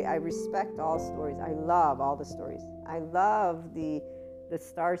really, I respect all stories. I love all the stories. I love the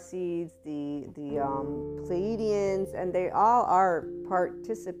star seeds, the Pleiadians, and they all are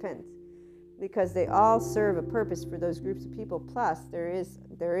participants, because they all serve a purpose for those groups of people. Plus, there is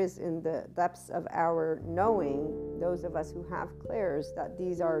in the depths of our knowing, those of us who have clairs, that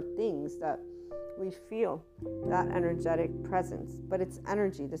these are things that we feel, that energetic presence. But it's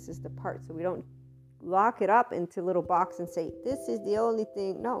energy. This is the part. So we don't lock it up into little box and say, this is the only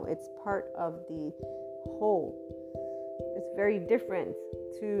thing. No, it's part of the whole. It's very different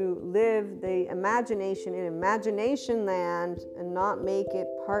to live the imagination in imagination land and not make it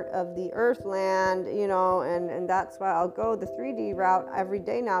part of the earth land, and that's why I'll go the 3D route every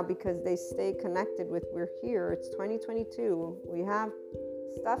day now, because they stay connected with, we're here, it's 2022, we have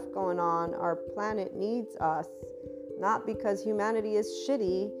stuff going on, our planet needs us, not because humanity is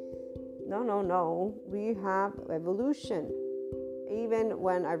shitty, no, we have evolution. Even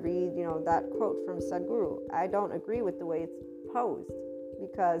when I read, that quote from Sadhguru, I don't agree with the way it's posed,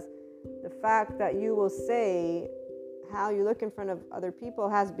 because the fact that you will say how you look in front of other people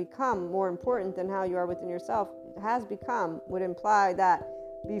has become more important than how you are within yourself, would imply that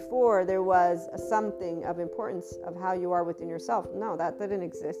before there was something of importance of how you are within yourself. No, that didn't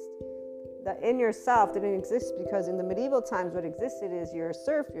exist. That in yourself didn't exist, because in the medieval times what existed is you're a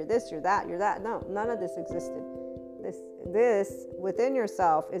serf, you're this, you're that, you're that. No, none of this existed. This within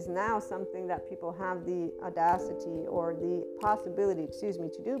yourself is now something that people have the audacity or the possibility,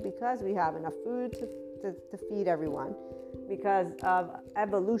 to do, because we have enough food to feed everyone because of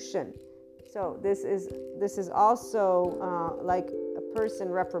evolution. So this is also like a person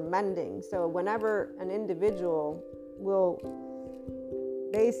reprimanding. So whenever an individual will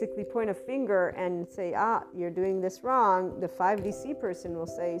basically point a finger and say, you're doing this wrong, the 5DC person will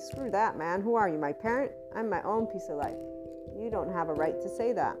say, screw that, man. Who are you, my parent? I'm my own piece of life. You don't have a right to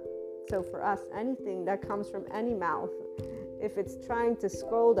say that. So for us, anything that comes from any mouth, if it's trying to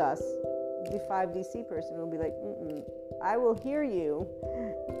scold us, the 5DC person will be like, I will hear you.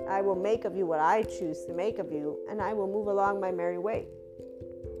 I will make of you what I choose to make of you, and I will move along my merry way.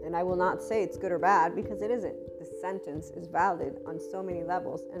 And I will not say it's good or bad, because it isn't. The sentence is valid on so many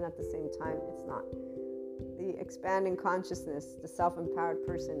levels, and at the same time, it's not. The expanding consciousness, the self-empowered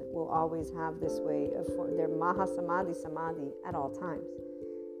person, will always have this way of their Mahasamadhi Samadhi at all times.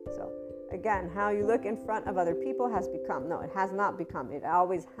 So again, how you look in front of other people has not become. It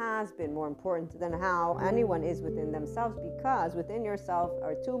always has been more important than how anyone is within themselves, because within yourself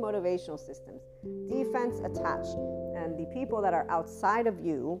are two motivational systems: defense, attach. And the people that are outside of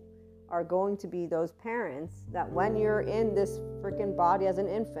you are going to be those parents that when you're in this freaking body as an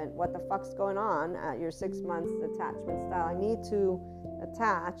infant, what the fuck's going on at your 6 months attachment style? I need to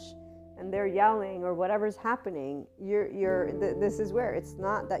attach. And they're yelling or whatever's happening, this is where it's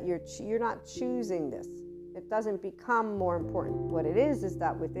not that you're not choosing this. It doesn't become more important. What it is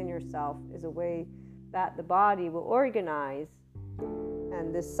that within yourself is a way that the body will organize.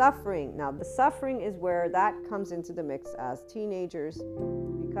 And the suffering, now the suffering is where that comes into the mix as teenagers,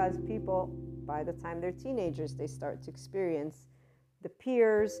 because people, by the time they're teenagers, they start to experience the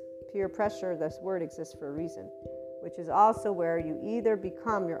peer pressure. This word exists for a reason, which is also where you either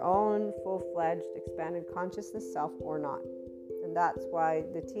become your own full-fledged expanded consciousness self or not. And that's why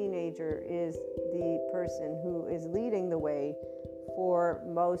the teenager is the person who is leading the way for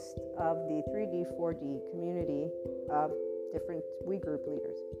most of the 3D, 4D community of different we group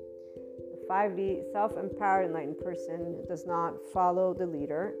leaders. The 5D self-empowered enlightened person does not follow the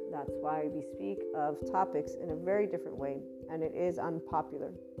leader. That's why we speak of topics in a very different way, and it is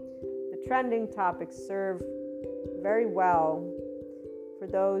unpopular. The trending topics serve very well for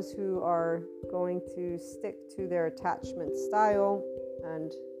those who are going to stick to their attachment style,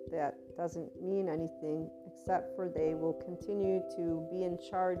 and that doesn't mean anything except for they will continue to be in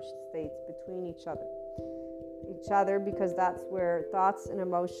charged states between each other, because that's where thoughts and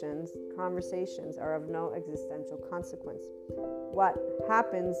emotions, conversations are of no existential consequence. What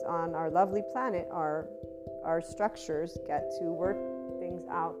happens on our lovely planet are our structures get to work things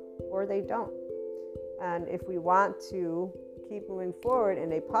out or they don't. And if we want to keep moving forward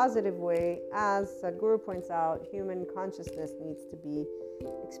in a positive way, as Sadhguru points out, human consciousness needs to be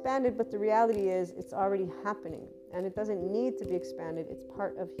expanded. But the reality is it's already happening, and it doesn't need to be expanded. It's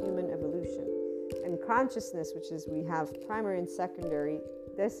part of human evolution. And consciousness, which is we have primary and secondary,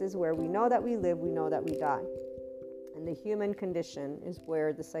 this is where we know that we live, we know that we die. And the human condition is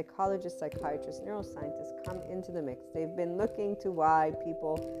where the psychologists, psychiatrists, neuroscientists come into the mix. They've been looking to why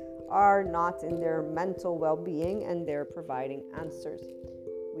people are not in their mental well-being, and they're providing answers.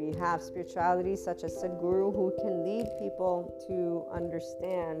 We have spirituality such as Sadhguru, who can lead people to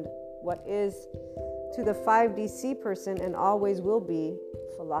understand what is to the 5DC person and always will be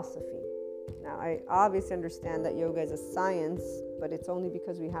philosophy. Now, I obviously understand that yoga is a science, but it's only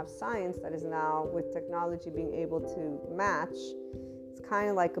because we have science that is now, with technology being able to match, it's kind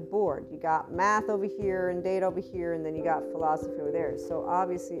of like a board. You got math over here and data over here, and then you got philosophy over there. So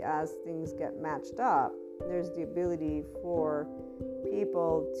obviously, as things get matched up, there's the ability for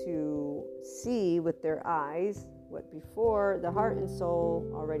people to see with their eyes what before the heart and soul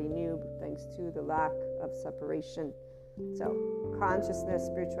already knew, thanks to the lack of separation. So consciousness,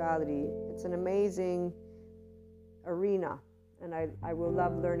 spirituality, it's an amazing arena, and I will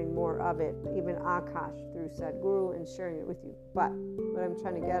love learning more of it, even Akash, through Sadhguru, and sharing it with you. But what I'm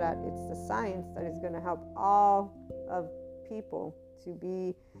trying to get at, it's the science that is going to help all of people to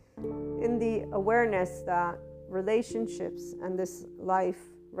be in the awareness that relationships and this life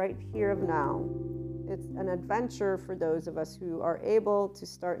right here of now, it's an adventure for those of us who are able to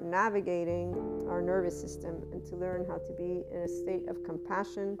start navigating our nervous system and to learn how to be in a state of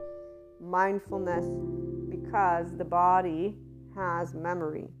compassion, mindfulness, because the body has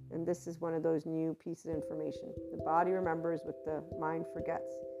memory. And this is one of those new pieces of information. The body remembers what the mind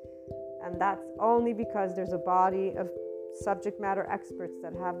forgets. And that's only because there's a body of subject matter experts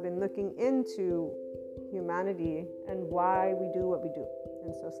that have been looking into humanity and why we do what we do.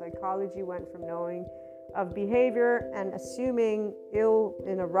 And so psychology went from knowing of behavior and assuming ill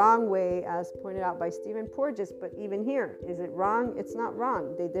in a wrong way, as pointed out by Stephen Porges. But even here, is it wrong? It's not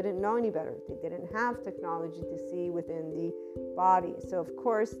wrong. They didn't know any better. They didn't have technology to see within the body. So of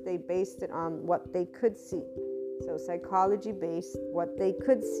course, they based it on what they could see. So psychology based what they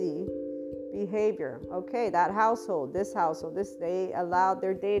could see. Behavior. Okay, that household, this, they allowed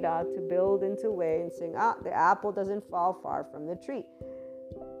their data to build into a way and saying, the apple doesn't fall far from the tree.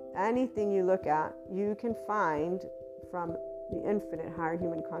 Anything you look at, you can find from the infinite higher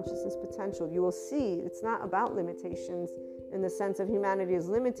human consciousness potential. You will see it's not about limitations in the sense of humanity is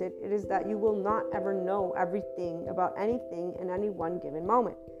limited. It is that you will not ever know everything about anything in any one given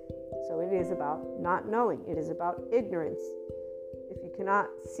moment. So it is about not knowing. It is about ignorance. If you cannot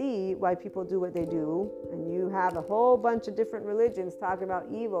see why people do what they do, and you have a whole bunch of different religions talking about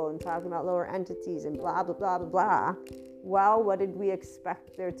evil and talking about lower entities and blah, blah, blah, blah, blah, well, what did we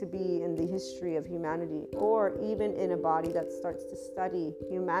expect there to be in the history of humanity, or even in a body that starts to study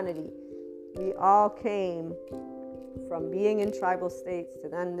humanity? We all came from being in tribal states to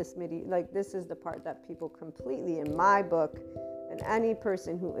then this this is the part that people completely, in my book, and any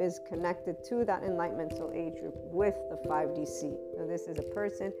person who is connected to that enlightenment soul age group with the 5DC. Now, this is a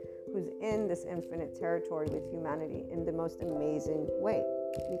person who's in this infinite territory with humanity in the most amazing way,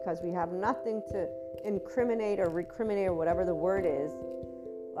 because we have nothing to incriminate or recriminate or whatever the word is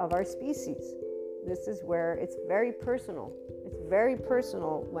of our species. This is where it's very personal. It's very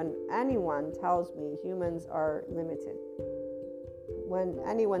personal when anyone tells me humans are limited. When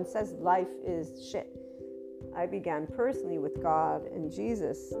anyone says life is shit. I began personally with God and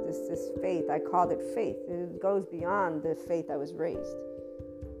Jesus, this faith. I called it faith. It goes beyond the faith I was raised.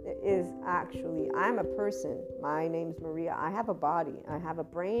 It is actually, I'm a person. My name's Maria. I have a body. I have a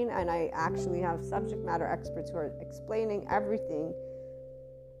brain, and I actually have subject matter experts who are explaining everything.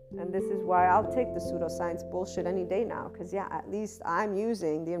 And this is why I'll take the pseudoscience bullshit any day now, because at least I'm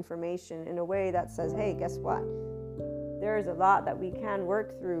using the information in a way that says, hey, guess what? There's a lot that we can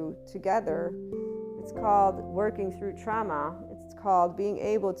work through together. It's called working through trauma. It's called being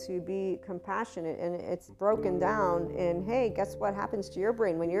able to be compassionate, and it's broken down in, hey, guess what happens to your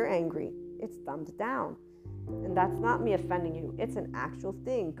brain when you're angry? It's dumbed down. And that's not me offending you. It's an actual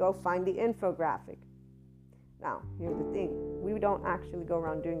thing. Go find the infographic. Now, here's the thing. We don't actually go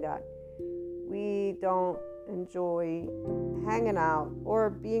around doing that. We don't enjoy hanging out or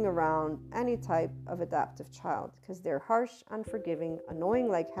being around any type of adaptive child, because they're harsh, unforgiving, annoying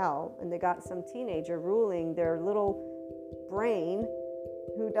like hell, and they got some teenager ruling their little brain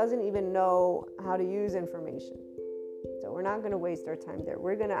who doesn't even know how to use information. So we're not going to waste our time there.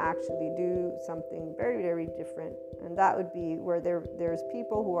 We're going to actually do something very, very different, and that would be where there's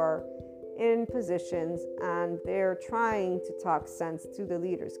people who are in positions and they're trying to talk sense to the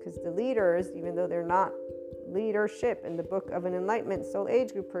leaders, because the leaders, even though they're not leadership in the book of an enlightenment soul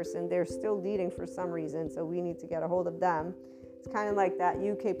age group person, they're still leading for some reason, so we need to get a hold of them. It's kind of like that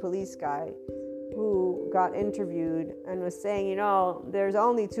UK police guy who got interviewed and was saying, there's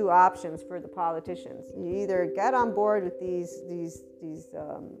only two options for the politicians. You either get on board with these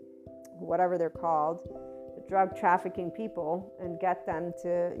whatever they're called, the drug trafficking people, and get them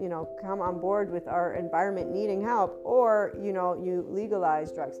to come on board with our environment needing help, or you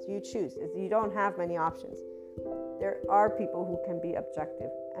legalize drugs. You choose. You don't have many options. There are people who can be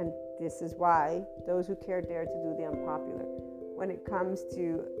objective, and this is why those who care dare to do the unpopular. When it comes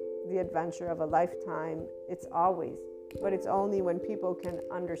to the adventure of a lifetime, it's always, but it's only when people can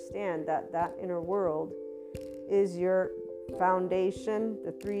understand that inner world is your foundation,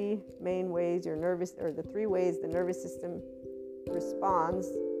 the three main ways the three ways the nervous system responds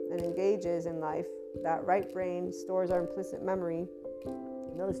and engages in life. That right brain stores our implicit memory.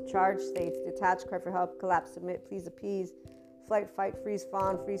 Those charged states: detach, cry for help, collapse, submit, please, appease, flight, fight, freeze,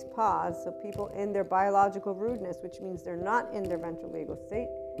 fawn, freeze, pause. So people in their biological rudeness, which means they're not in their ventral vagal state,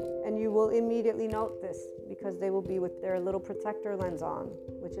 and you will immediately note this because they will be with their little protector lens on,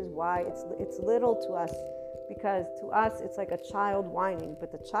 which is why it's little to us, because to us it's like a child whining,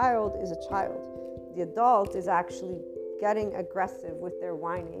 but the child is a child. The adult is actually getting aggressive with their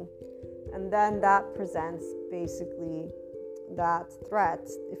whining, and then that presents basically that threat,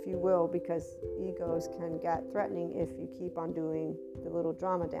 if you will, because egos can get threatening if you keep on doing the little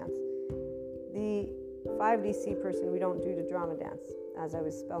drama dance. The 5DC person, we don't do the drama dance. As I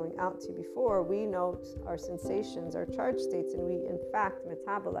was spelling out to you before, we note our sensations, our charge states, and we in fact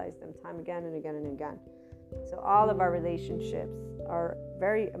metabolize them time again and again and again. So all of our relationships are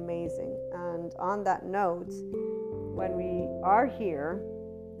very amazing. And on that note, when we are here,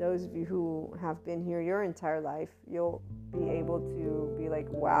 those of you who have been here your entire life, you'll be able to be like,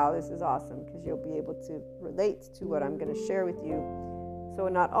 wow, this is awesome, because you'll be able to relate to what I'm going to share with you. So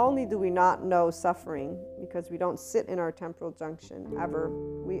not only do we not know suffering, because we don't sit in our temporal junction ever,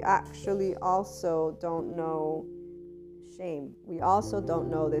 we actually also don't know shame. We also don't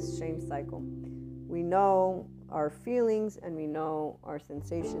know this shame cycle. We know our feelings, and we know our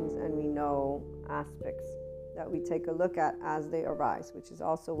sensations, and we know aspects that we take a look at as they arise, which is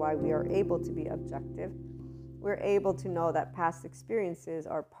also why we are able to be objective. We're able to know that past experiences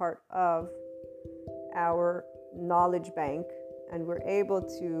are part of our knowledge bank, and we're able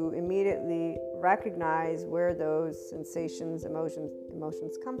to immediately recognize where those sensations,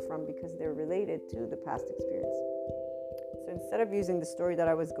 emotions come from, because they're related to the past experience. So instead of using the story that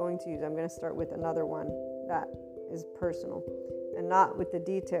I was going to use, I'm going to start with another one that is personal, and not with the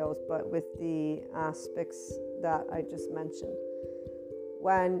details, but with the aspects that I just mentioned.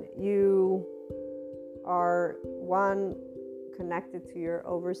 When you are connected to your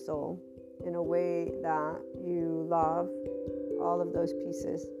oversoul in a way that you love all of those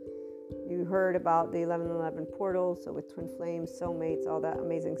pieces. You heard about the 1111 portal, so with twin flames, soulmates, all that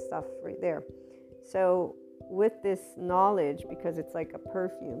amazing stuff right there. So with this knowledge, because it's like a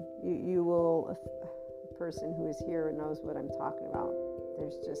perfume, you will, a person who is here knows what I'm talking about.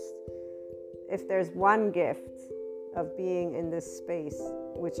 If there's one gift of being in this space,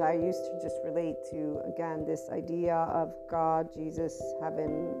 which I used to just relate to, again, this idea of God, Jesus,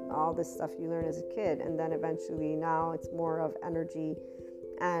 heaven, all this stuff you learn as a kid, and then eventually now it's more of energy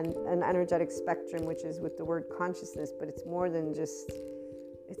and an energetic spectrum, which is with the word consciousness, but it's more than just,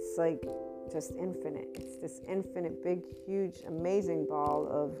 it's like just infinite. It's this infinite, big, huge, amazing ball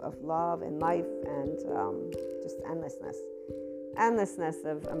of love and life, and just endlessness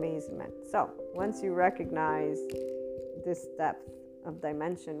of amazement. So once you recognize this depth of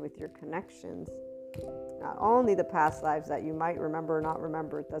dimension with your connections, not only the past lives that you might remember or not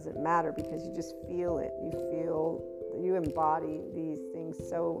remember, it doesn't matter, because you just feel it. You embody these things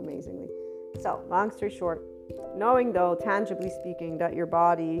so amazingly. So long story short, knowing though, tangibly speaking, that your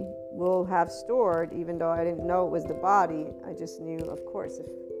body will have stored, even though I didn't know it was the body, I just knew, of course, if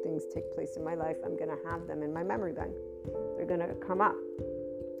things take place in my life, I'm going to have them in my memory bank. They're going to come up.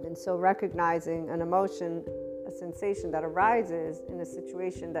 And so recognizing an emotion, a sensation that arises in a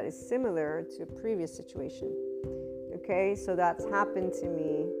situation that is similar to a previous situation. Okay, so that's happened to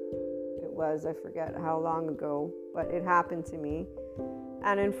me. I forget how long ago, but it happened to me.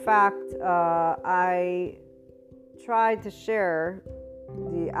 And in fact, I tried to share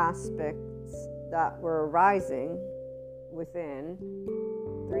the aspects that were arising within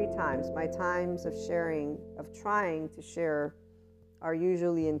 3 times. My times of trying to share are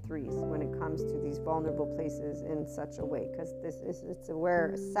usually in 3s when it comes to these vulnerable places in such a way, because it's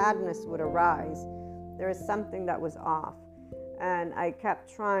where sadness would arise. There is something that was off, and I kept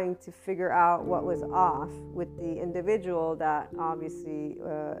trying to figure out what was off with the individual that obviously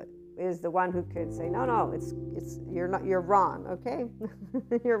is the one who could say, no, you're wrong, okay?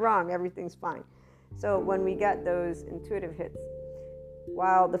 You're wrong, everything's fine. So when we get those intuitive hits,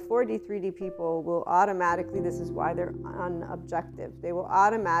 while the 4D, 3D people will automatically, this is why they're unobjective, they will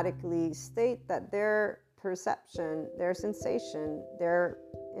automatically state that their perception, their sensation, their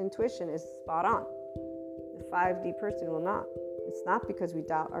intuition is spot on. The 5D person will not. It's not because we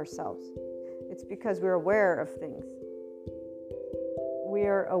doubt ourselves. It's because we're aware of things. We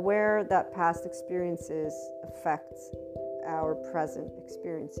are aware that past experiences affect our present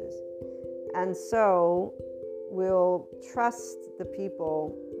experiences. And so we'll trust the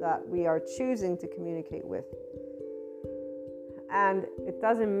people that we are choosing to communicate with. And it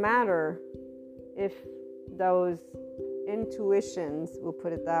doesn't matter if those intuitions, we'll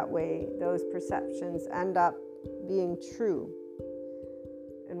put it that way, those perceptions end up being true.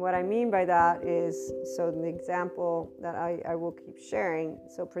 And what I mean by that is, so the example that I will keep sharing,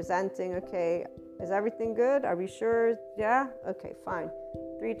 so presenting, okay, is everything good? Are we sure? Yeah? Okay, fine.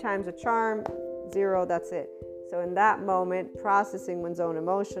 3 times a charm, 0, that's it. So in that moment, processing one's own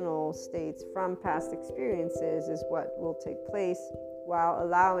emotional states from past experiences is what will take place, while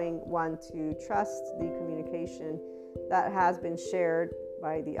allowing one to trust the communication that has been shared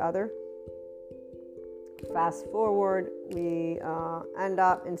by the other. Fast forward, we end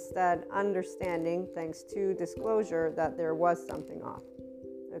up instead understanding, thanks to disclosure, that there was something off.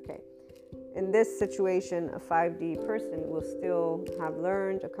 Okay. In this situation, a 5D person will still have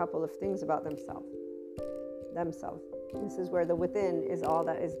learned a couple of things about themselves. This is where the within is all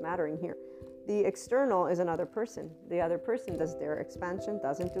that is mattering here. The external is another person. The other person does their expansion,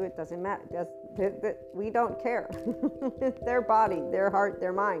 doesn't do it, doesn't matter. We don't care. Their body, their heart,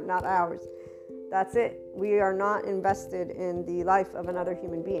 their mind, not ours. That's it. We are not invested in the life of another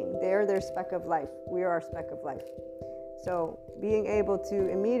human being. They're their speck of life. We are our speck of life. So being able to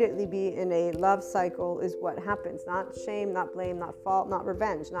immediately be in a love cycle is what happens. Not shame, not blame, not fault, not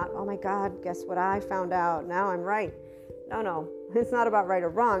revenge. Not, oh my God, guess what I found out? Now I'm right. No. It's not about right or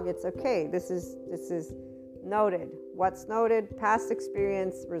wrong. It's okay. This is noted. What's noted? Past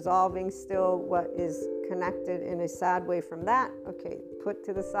experience, resolving still what is connected in a sad way from that. Okay, put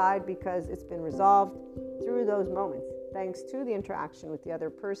to the side because it's been resolved through those moments. Thanks to the interaction with the other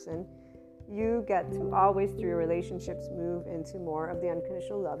person, you get to always, through your relationships, move into more of the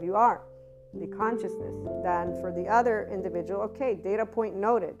unconditional love you are, the consciousness. Then for the other individual, okay, data point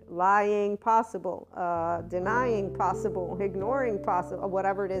noted, lying possible, denying possible, ignoring possible,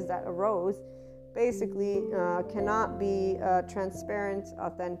 whatever it is that arose, basically cannot be transparent,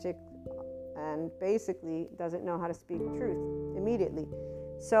 authentic, and basically doesn't know how to speak truth immediately.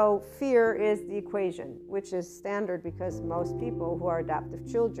 So fear is the equation, which is standard because most people who are adaptive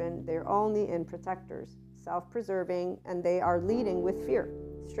children, they're only in protectors, self-preserving, and they are leading with fear.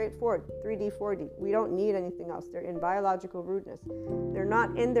 Straightforward, 3D, 4D. We don't need anything else. They're in biological rudeness. They're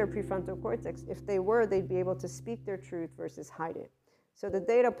not in their prefrontal cortex. If they were, they'd be able to speak their truth versus hide it. So the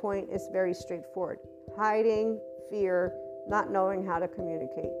data point is very straightforward. Hiding, fear, not knowing how to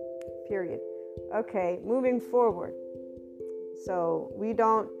communicate, period. Okay, moving forward. So we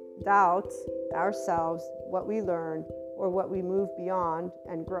don't doubt ourselves, what we learn, or what we move beyond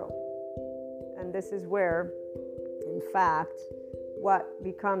and grow. And this is where, in fact, what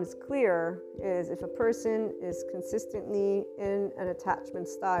becomes clear is if a person is consistently in an attachment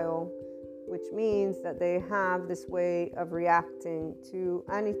style, which means that they have this way of reacting to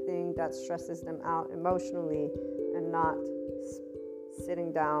anything that stresses them out emotionally and not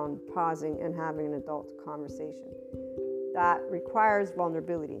sitting down, pausing, and having an adult conversation. That requires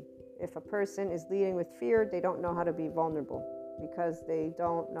vulnerability. If a person is leading with fear, they don't know how to be vulnerable because they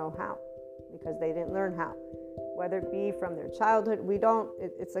don't know how, because they didn't learn how. Whether it be from their childhood,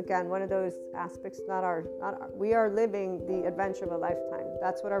 it's again one of those aspects, we are living the adventure of a lifetime.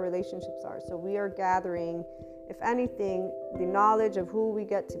 That's what our relationships are. So we are gathering, if anything, the knowledge of who we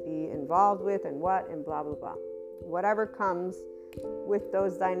get to be involved with and what and blah, blah, blah. Whatever comes with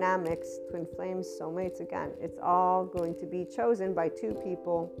those dynamics, twin flames, soulmates, again, it's all going to be chosen by two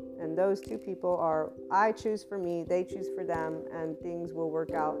people, and those two people are, I choose for me, they choose for them, and things will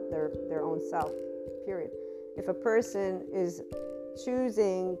work out their own self, period. If a person is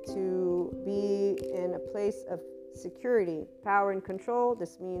choosing to be in a place of security, power, and control,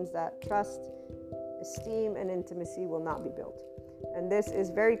 this means that trust, esteem, and intimacy will not be built. And this is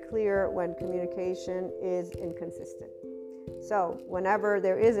very clear when communication is inconsistent. So whenever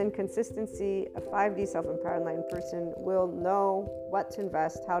there is inconsistency, a 5D self-empowered enlightened person will know what to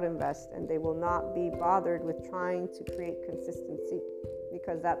invest, how to invest, and they will not be bothered with trying to create consistency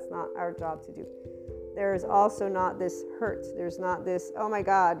because that's not our job to do. There is also not this hurt. There's not this, oh my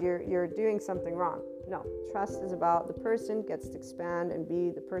God, you're doing something wrong. No, trust is about the person gets to expand and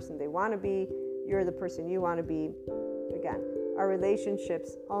be the person they want to be. You're the person you want to be. Again, our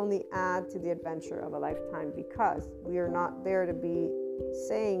relationships only add to the adventure of a lifetime because we are not there to be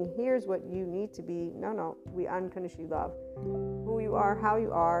saying, here's what you need to be. No, we unconditionally love who you are, how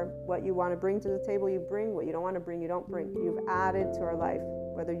you are, what you want to bring to the table, you bring, what you don't want to bring, you don't bring. You've added to our life,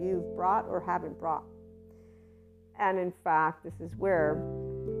 whether you've brought or haven't brought. And in fact, this is where,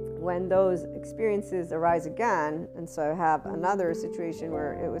 when those experiences arise again, and so I have another situation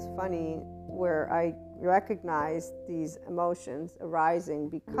where it was funny, where I recognized these emotions arising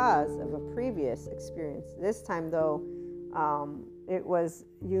because of a previous experience. This time, though, it was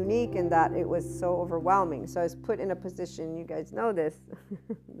unique in that it was so overwhelming. So I was put in a position, you guys know this,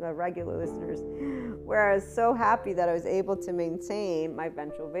 the regular listeners, where I was so happy that I was able to maintain my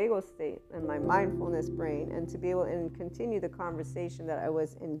ventral vagal state and my mindfulness brain, and to be able to continue the conversation that I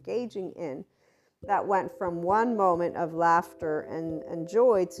was engaging in, that went from one moment of laughter and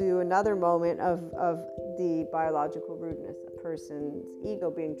joy to another moment of the biological rudeness, a person's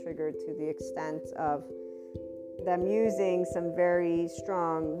ego being triggered to the extent of them using some very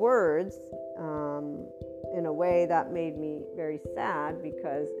strong words in a way that made me very sad,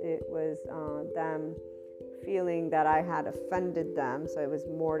 because it was them feeling that I had offended them, so I was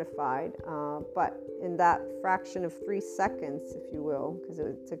mortified. But in that fraction of 3 seconds, if you will, because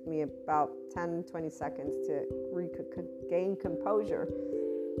it took me about 10-20 seconds to gain composure,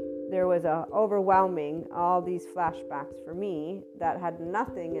 there was a overwhelming, all these flashbacks for me that had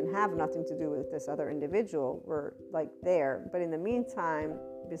nothing and have nothing to do with this other individual were like there. But in the meantime,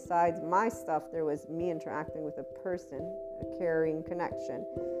 besides my stuff, there was me interacting with a person, a caring connection,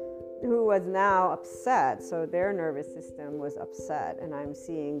 who was now upset. So their nervous system was upset, and I'm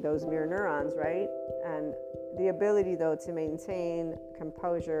seeing those mirror neurons, right? And the ability, though, to maintain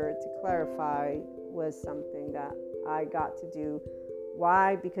composure, to clarify, was something that I got to do.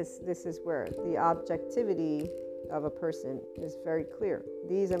 Why? Because this is where the objectivity of a person is very clear.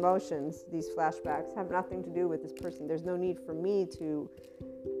 These emotions, these flashbacks, have nothing to do with this person. There's no need for me to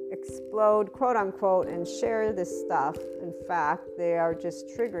explode, quote unquote, and share this stuff. In fact, they are just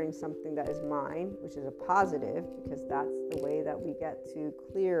triggering something that is mine, which is a positive, because that's the way that we get to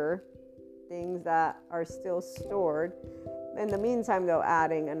clear things that are still stored. In the meantime, though,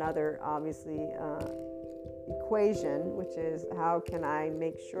 adding another, obviously, equation, which is how can I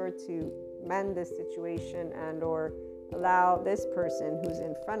make sure to mend this situation and or allow this person who's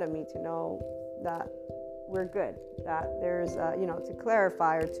in front of me to know that we're good, that there's to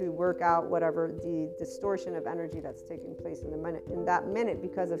clarify or to work out whatever the distortion of energy that's taking place in that minute,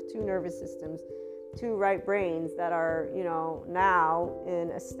 because of two nervous systems, two right brains that are now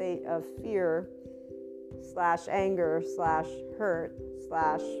in a state of fear / anger / hurt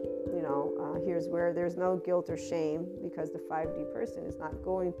 / here's where there's no guilt or shame, because the 5D person is not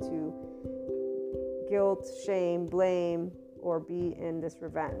going to guilt, shame, blame, or be in this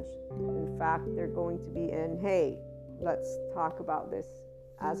revenge. In fact, they're going to be in, hey, let's talk about this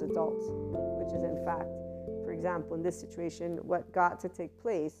as adults, which is in fact, for example, in this situation, what got to take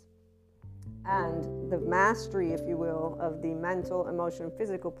place. And the mastery, if you will, of the mental, emotional,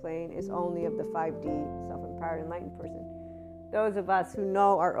 physical plane is only of the 5D, self-empowered, enlightened person. Those of us who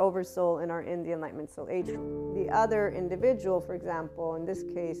know our oversoul and are in the enlightenment soul age. The other individual, for example, in this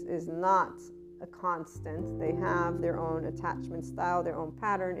case, is not a constant. They have their own attachment style, their own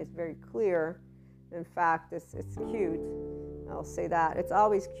pattern. It's very clear. In fact, it's cute. I'll say that. It's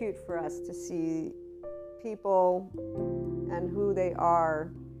always cute for us to see people and who they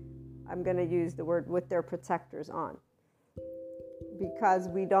are. I'm going to use the word with their protectors on, because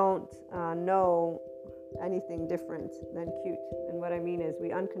we don't know anything different than cute. And what I mean is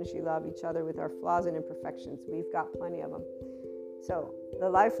we unconditionally love each other with our flaws and imperfections. We've got plenty of them. So the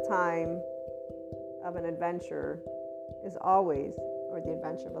lifetime of an adventure is always, or the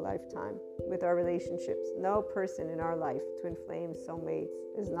adventure of a lifetime with our relationships. No person in our life, twin flames, soulmates,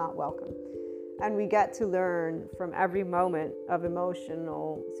 is not welcome. And we get to learn from every moment of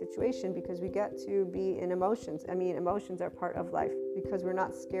emotional situation, because we get to be in emotions. I mean, emotions are part of life, because we're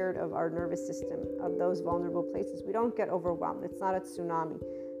not scared of our nervous system, of those vulnerable places. We don't get overwhelmed. It's not a tsunami.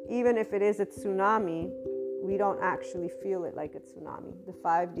 Even if it is a tsunami, we don't actually feel it like a tsunami. The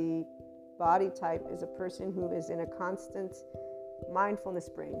 5D body type is a person who is in a constant mindfulness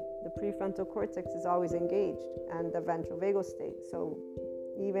brain. The prefrontal cortex is always engaged, and the ventral vagal state. So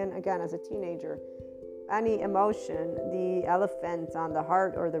even again as a teenager, any emotion, the elephant on the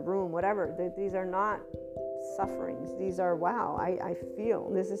heart or the room, whatever, these are not sufferings. These are, wow, I feel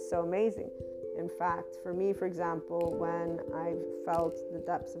this is so amazing. In fact, for me, for example, when I've felt the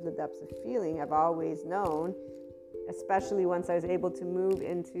depths of feeling, I've always known, especially once I was able to move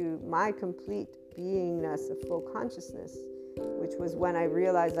into my complete beingness of full consciousness, which was when I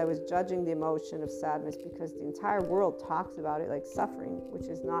realized I was judging the emotion of sadness, because the entire world talks about it like suffering, which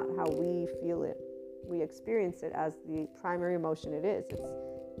is not how we feel it. We experience it as the primary emotion it is. It's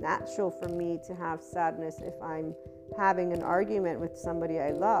natural for me to have sadness if I'm having an argument with somebody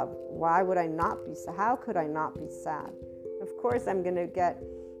I love. Why would I not be sad? How could I not be sad? Of course, I'm going to get,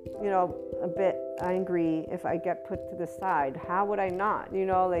 a bit angry if I get put to the side. How would I not?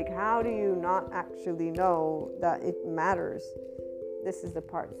 How do you not actually know that it matters? This is the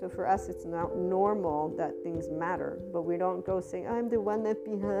part. So for us, it's not normal that things matter, but we don't go saying, I'm the one left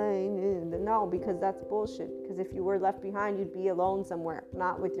behind. No, because that's bullshit. Because if you were left behind, you'd be alone somewhere,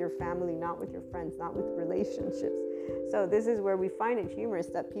 not with your family, not with your friends, not with relationships. So this is where we find it humorous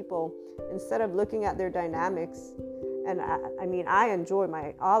that people, instead of looking at their dynamics, and I enjoy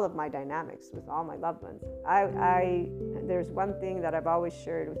all of my dynamics with all my loved ones. There's one thing that I've always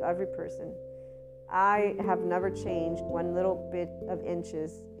shared with every person. I have never changed one little bit of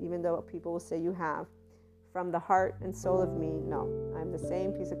inches, even though people will say you have, from the heart and soul of me. No, I'm the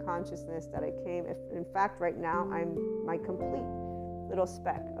same piece of consciousness that I came. In fact, right now, I'm my complete little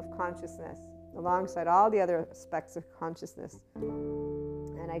speck of consciousness alongside all the other specks of consciousness.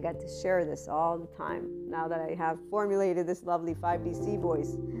 And I get to share this all the time now that I have formulated this lovely 5DC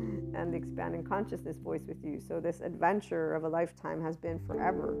voice and the expanding consciousness voice with you. So this adventure of a lifetime has been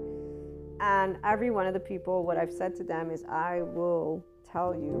forever. And every one of the people, what I've said to them is, I will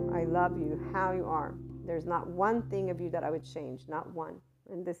tell you, I love you, how you are. There's not one thing of you that I would change, not one.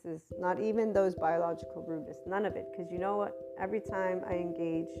 And this is not even those biological rudeness, none of it. Because you know what? Every time I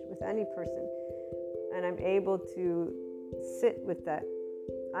engage with any person and I'm able to sit with that,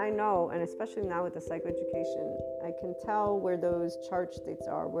 I know, and especially now with the psychoeducation, I can tell where those charged states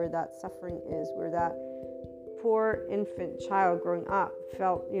are, where that suffering is, where that poor infant child growing up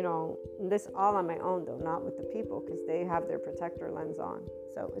felt, this all on my own though, not with the people, because they have their protector lens on.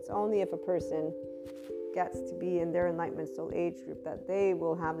 So it's only if a person gets to be in their enlightenment soul age group that they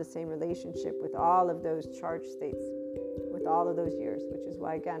will have the same relationship with all of those charged states, with all of those years, which is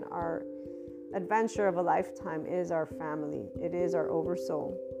why, again, our adventure of a lifetime is our family. It is our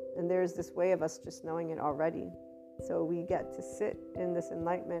oversoul. And there's this way of us just knowing it already. So we get to sit in this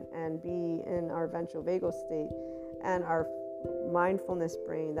enlightenment and be in our ventral vagal state and our mindfulness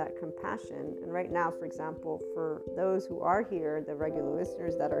brain, that compassion. And right now, for example, for those who are here, the regular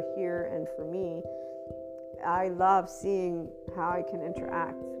listeners that are here, and for me, I love seeing how I can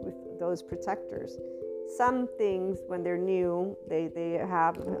interact with those protectors. Some things, when they're new, they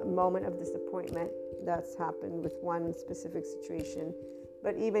have a moment of disappointment that's happened with one specific situation.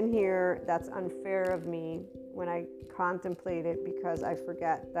 But even here, that's unfair of me when I contemplate it, because I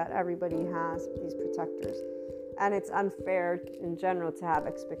forget that everybody has these protectors. And it's unfair in general to have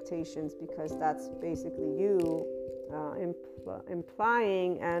expectations, because that's basically you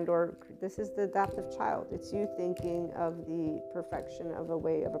implying or this is the adaptive child. It's you thinking of the perfection of a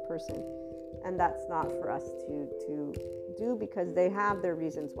way of a person. And that's not for us to do, because they have their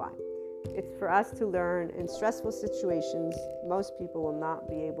reasons why. It's for us to learn in stressful situations. Most people will not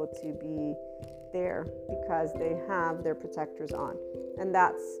be able to be there because they have their protectors on. And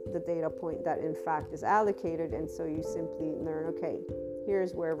that's the data point that in fact is allocated. And so you simply learn, okay,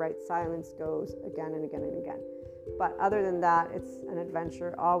 here's where right silence goes again and again and again. But other than that, it's an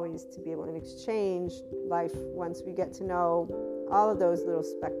adventure always to be able to exchange life once we get to know all of those little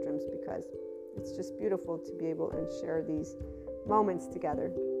spectrums, because it's just beautiful to be able and share these moments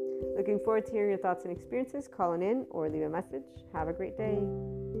together. Looking forward to hearing your thoughts and experiences. Call in or leave a message. Have a great day.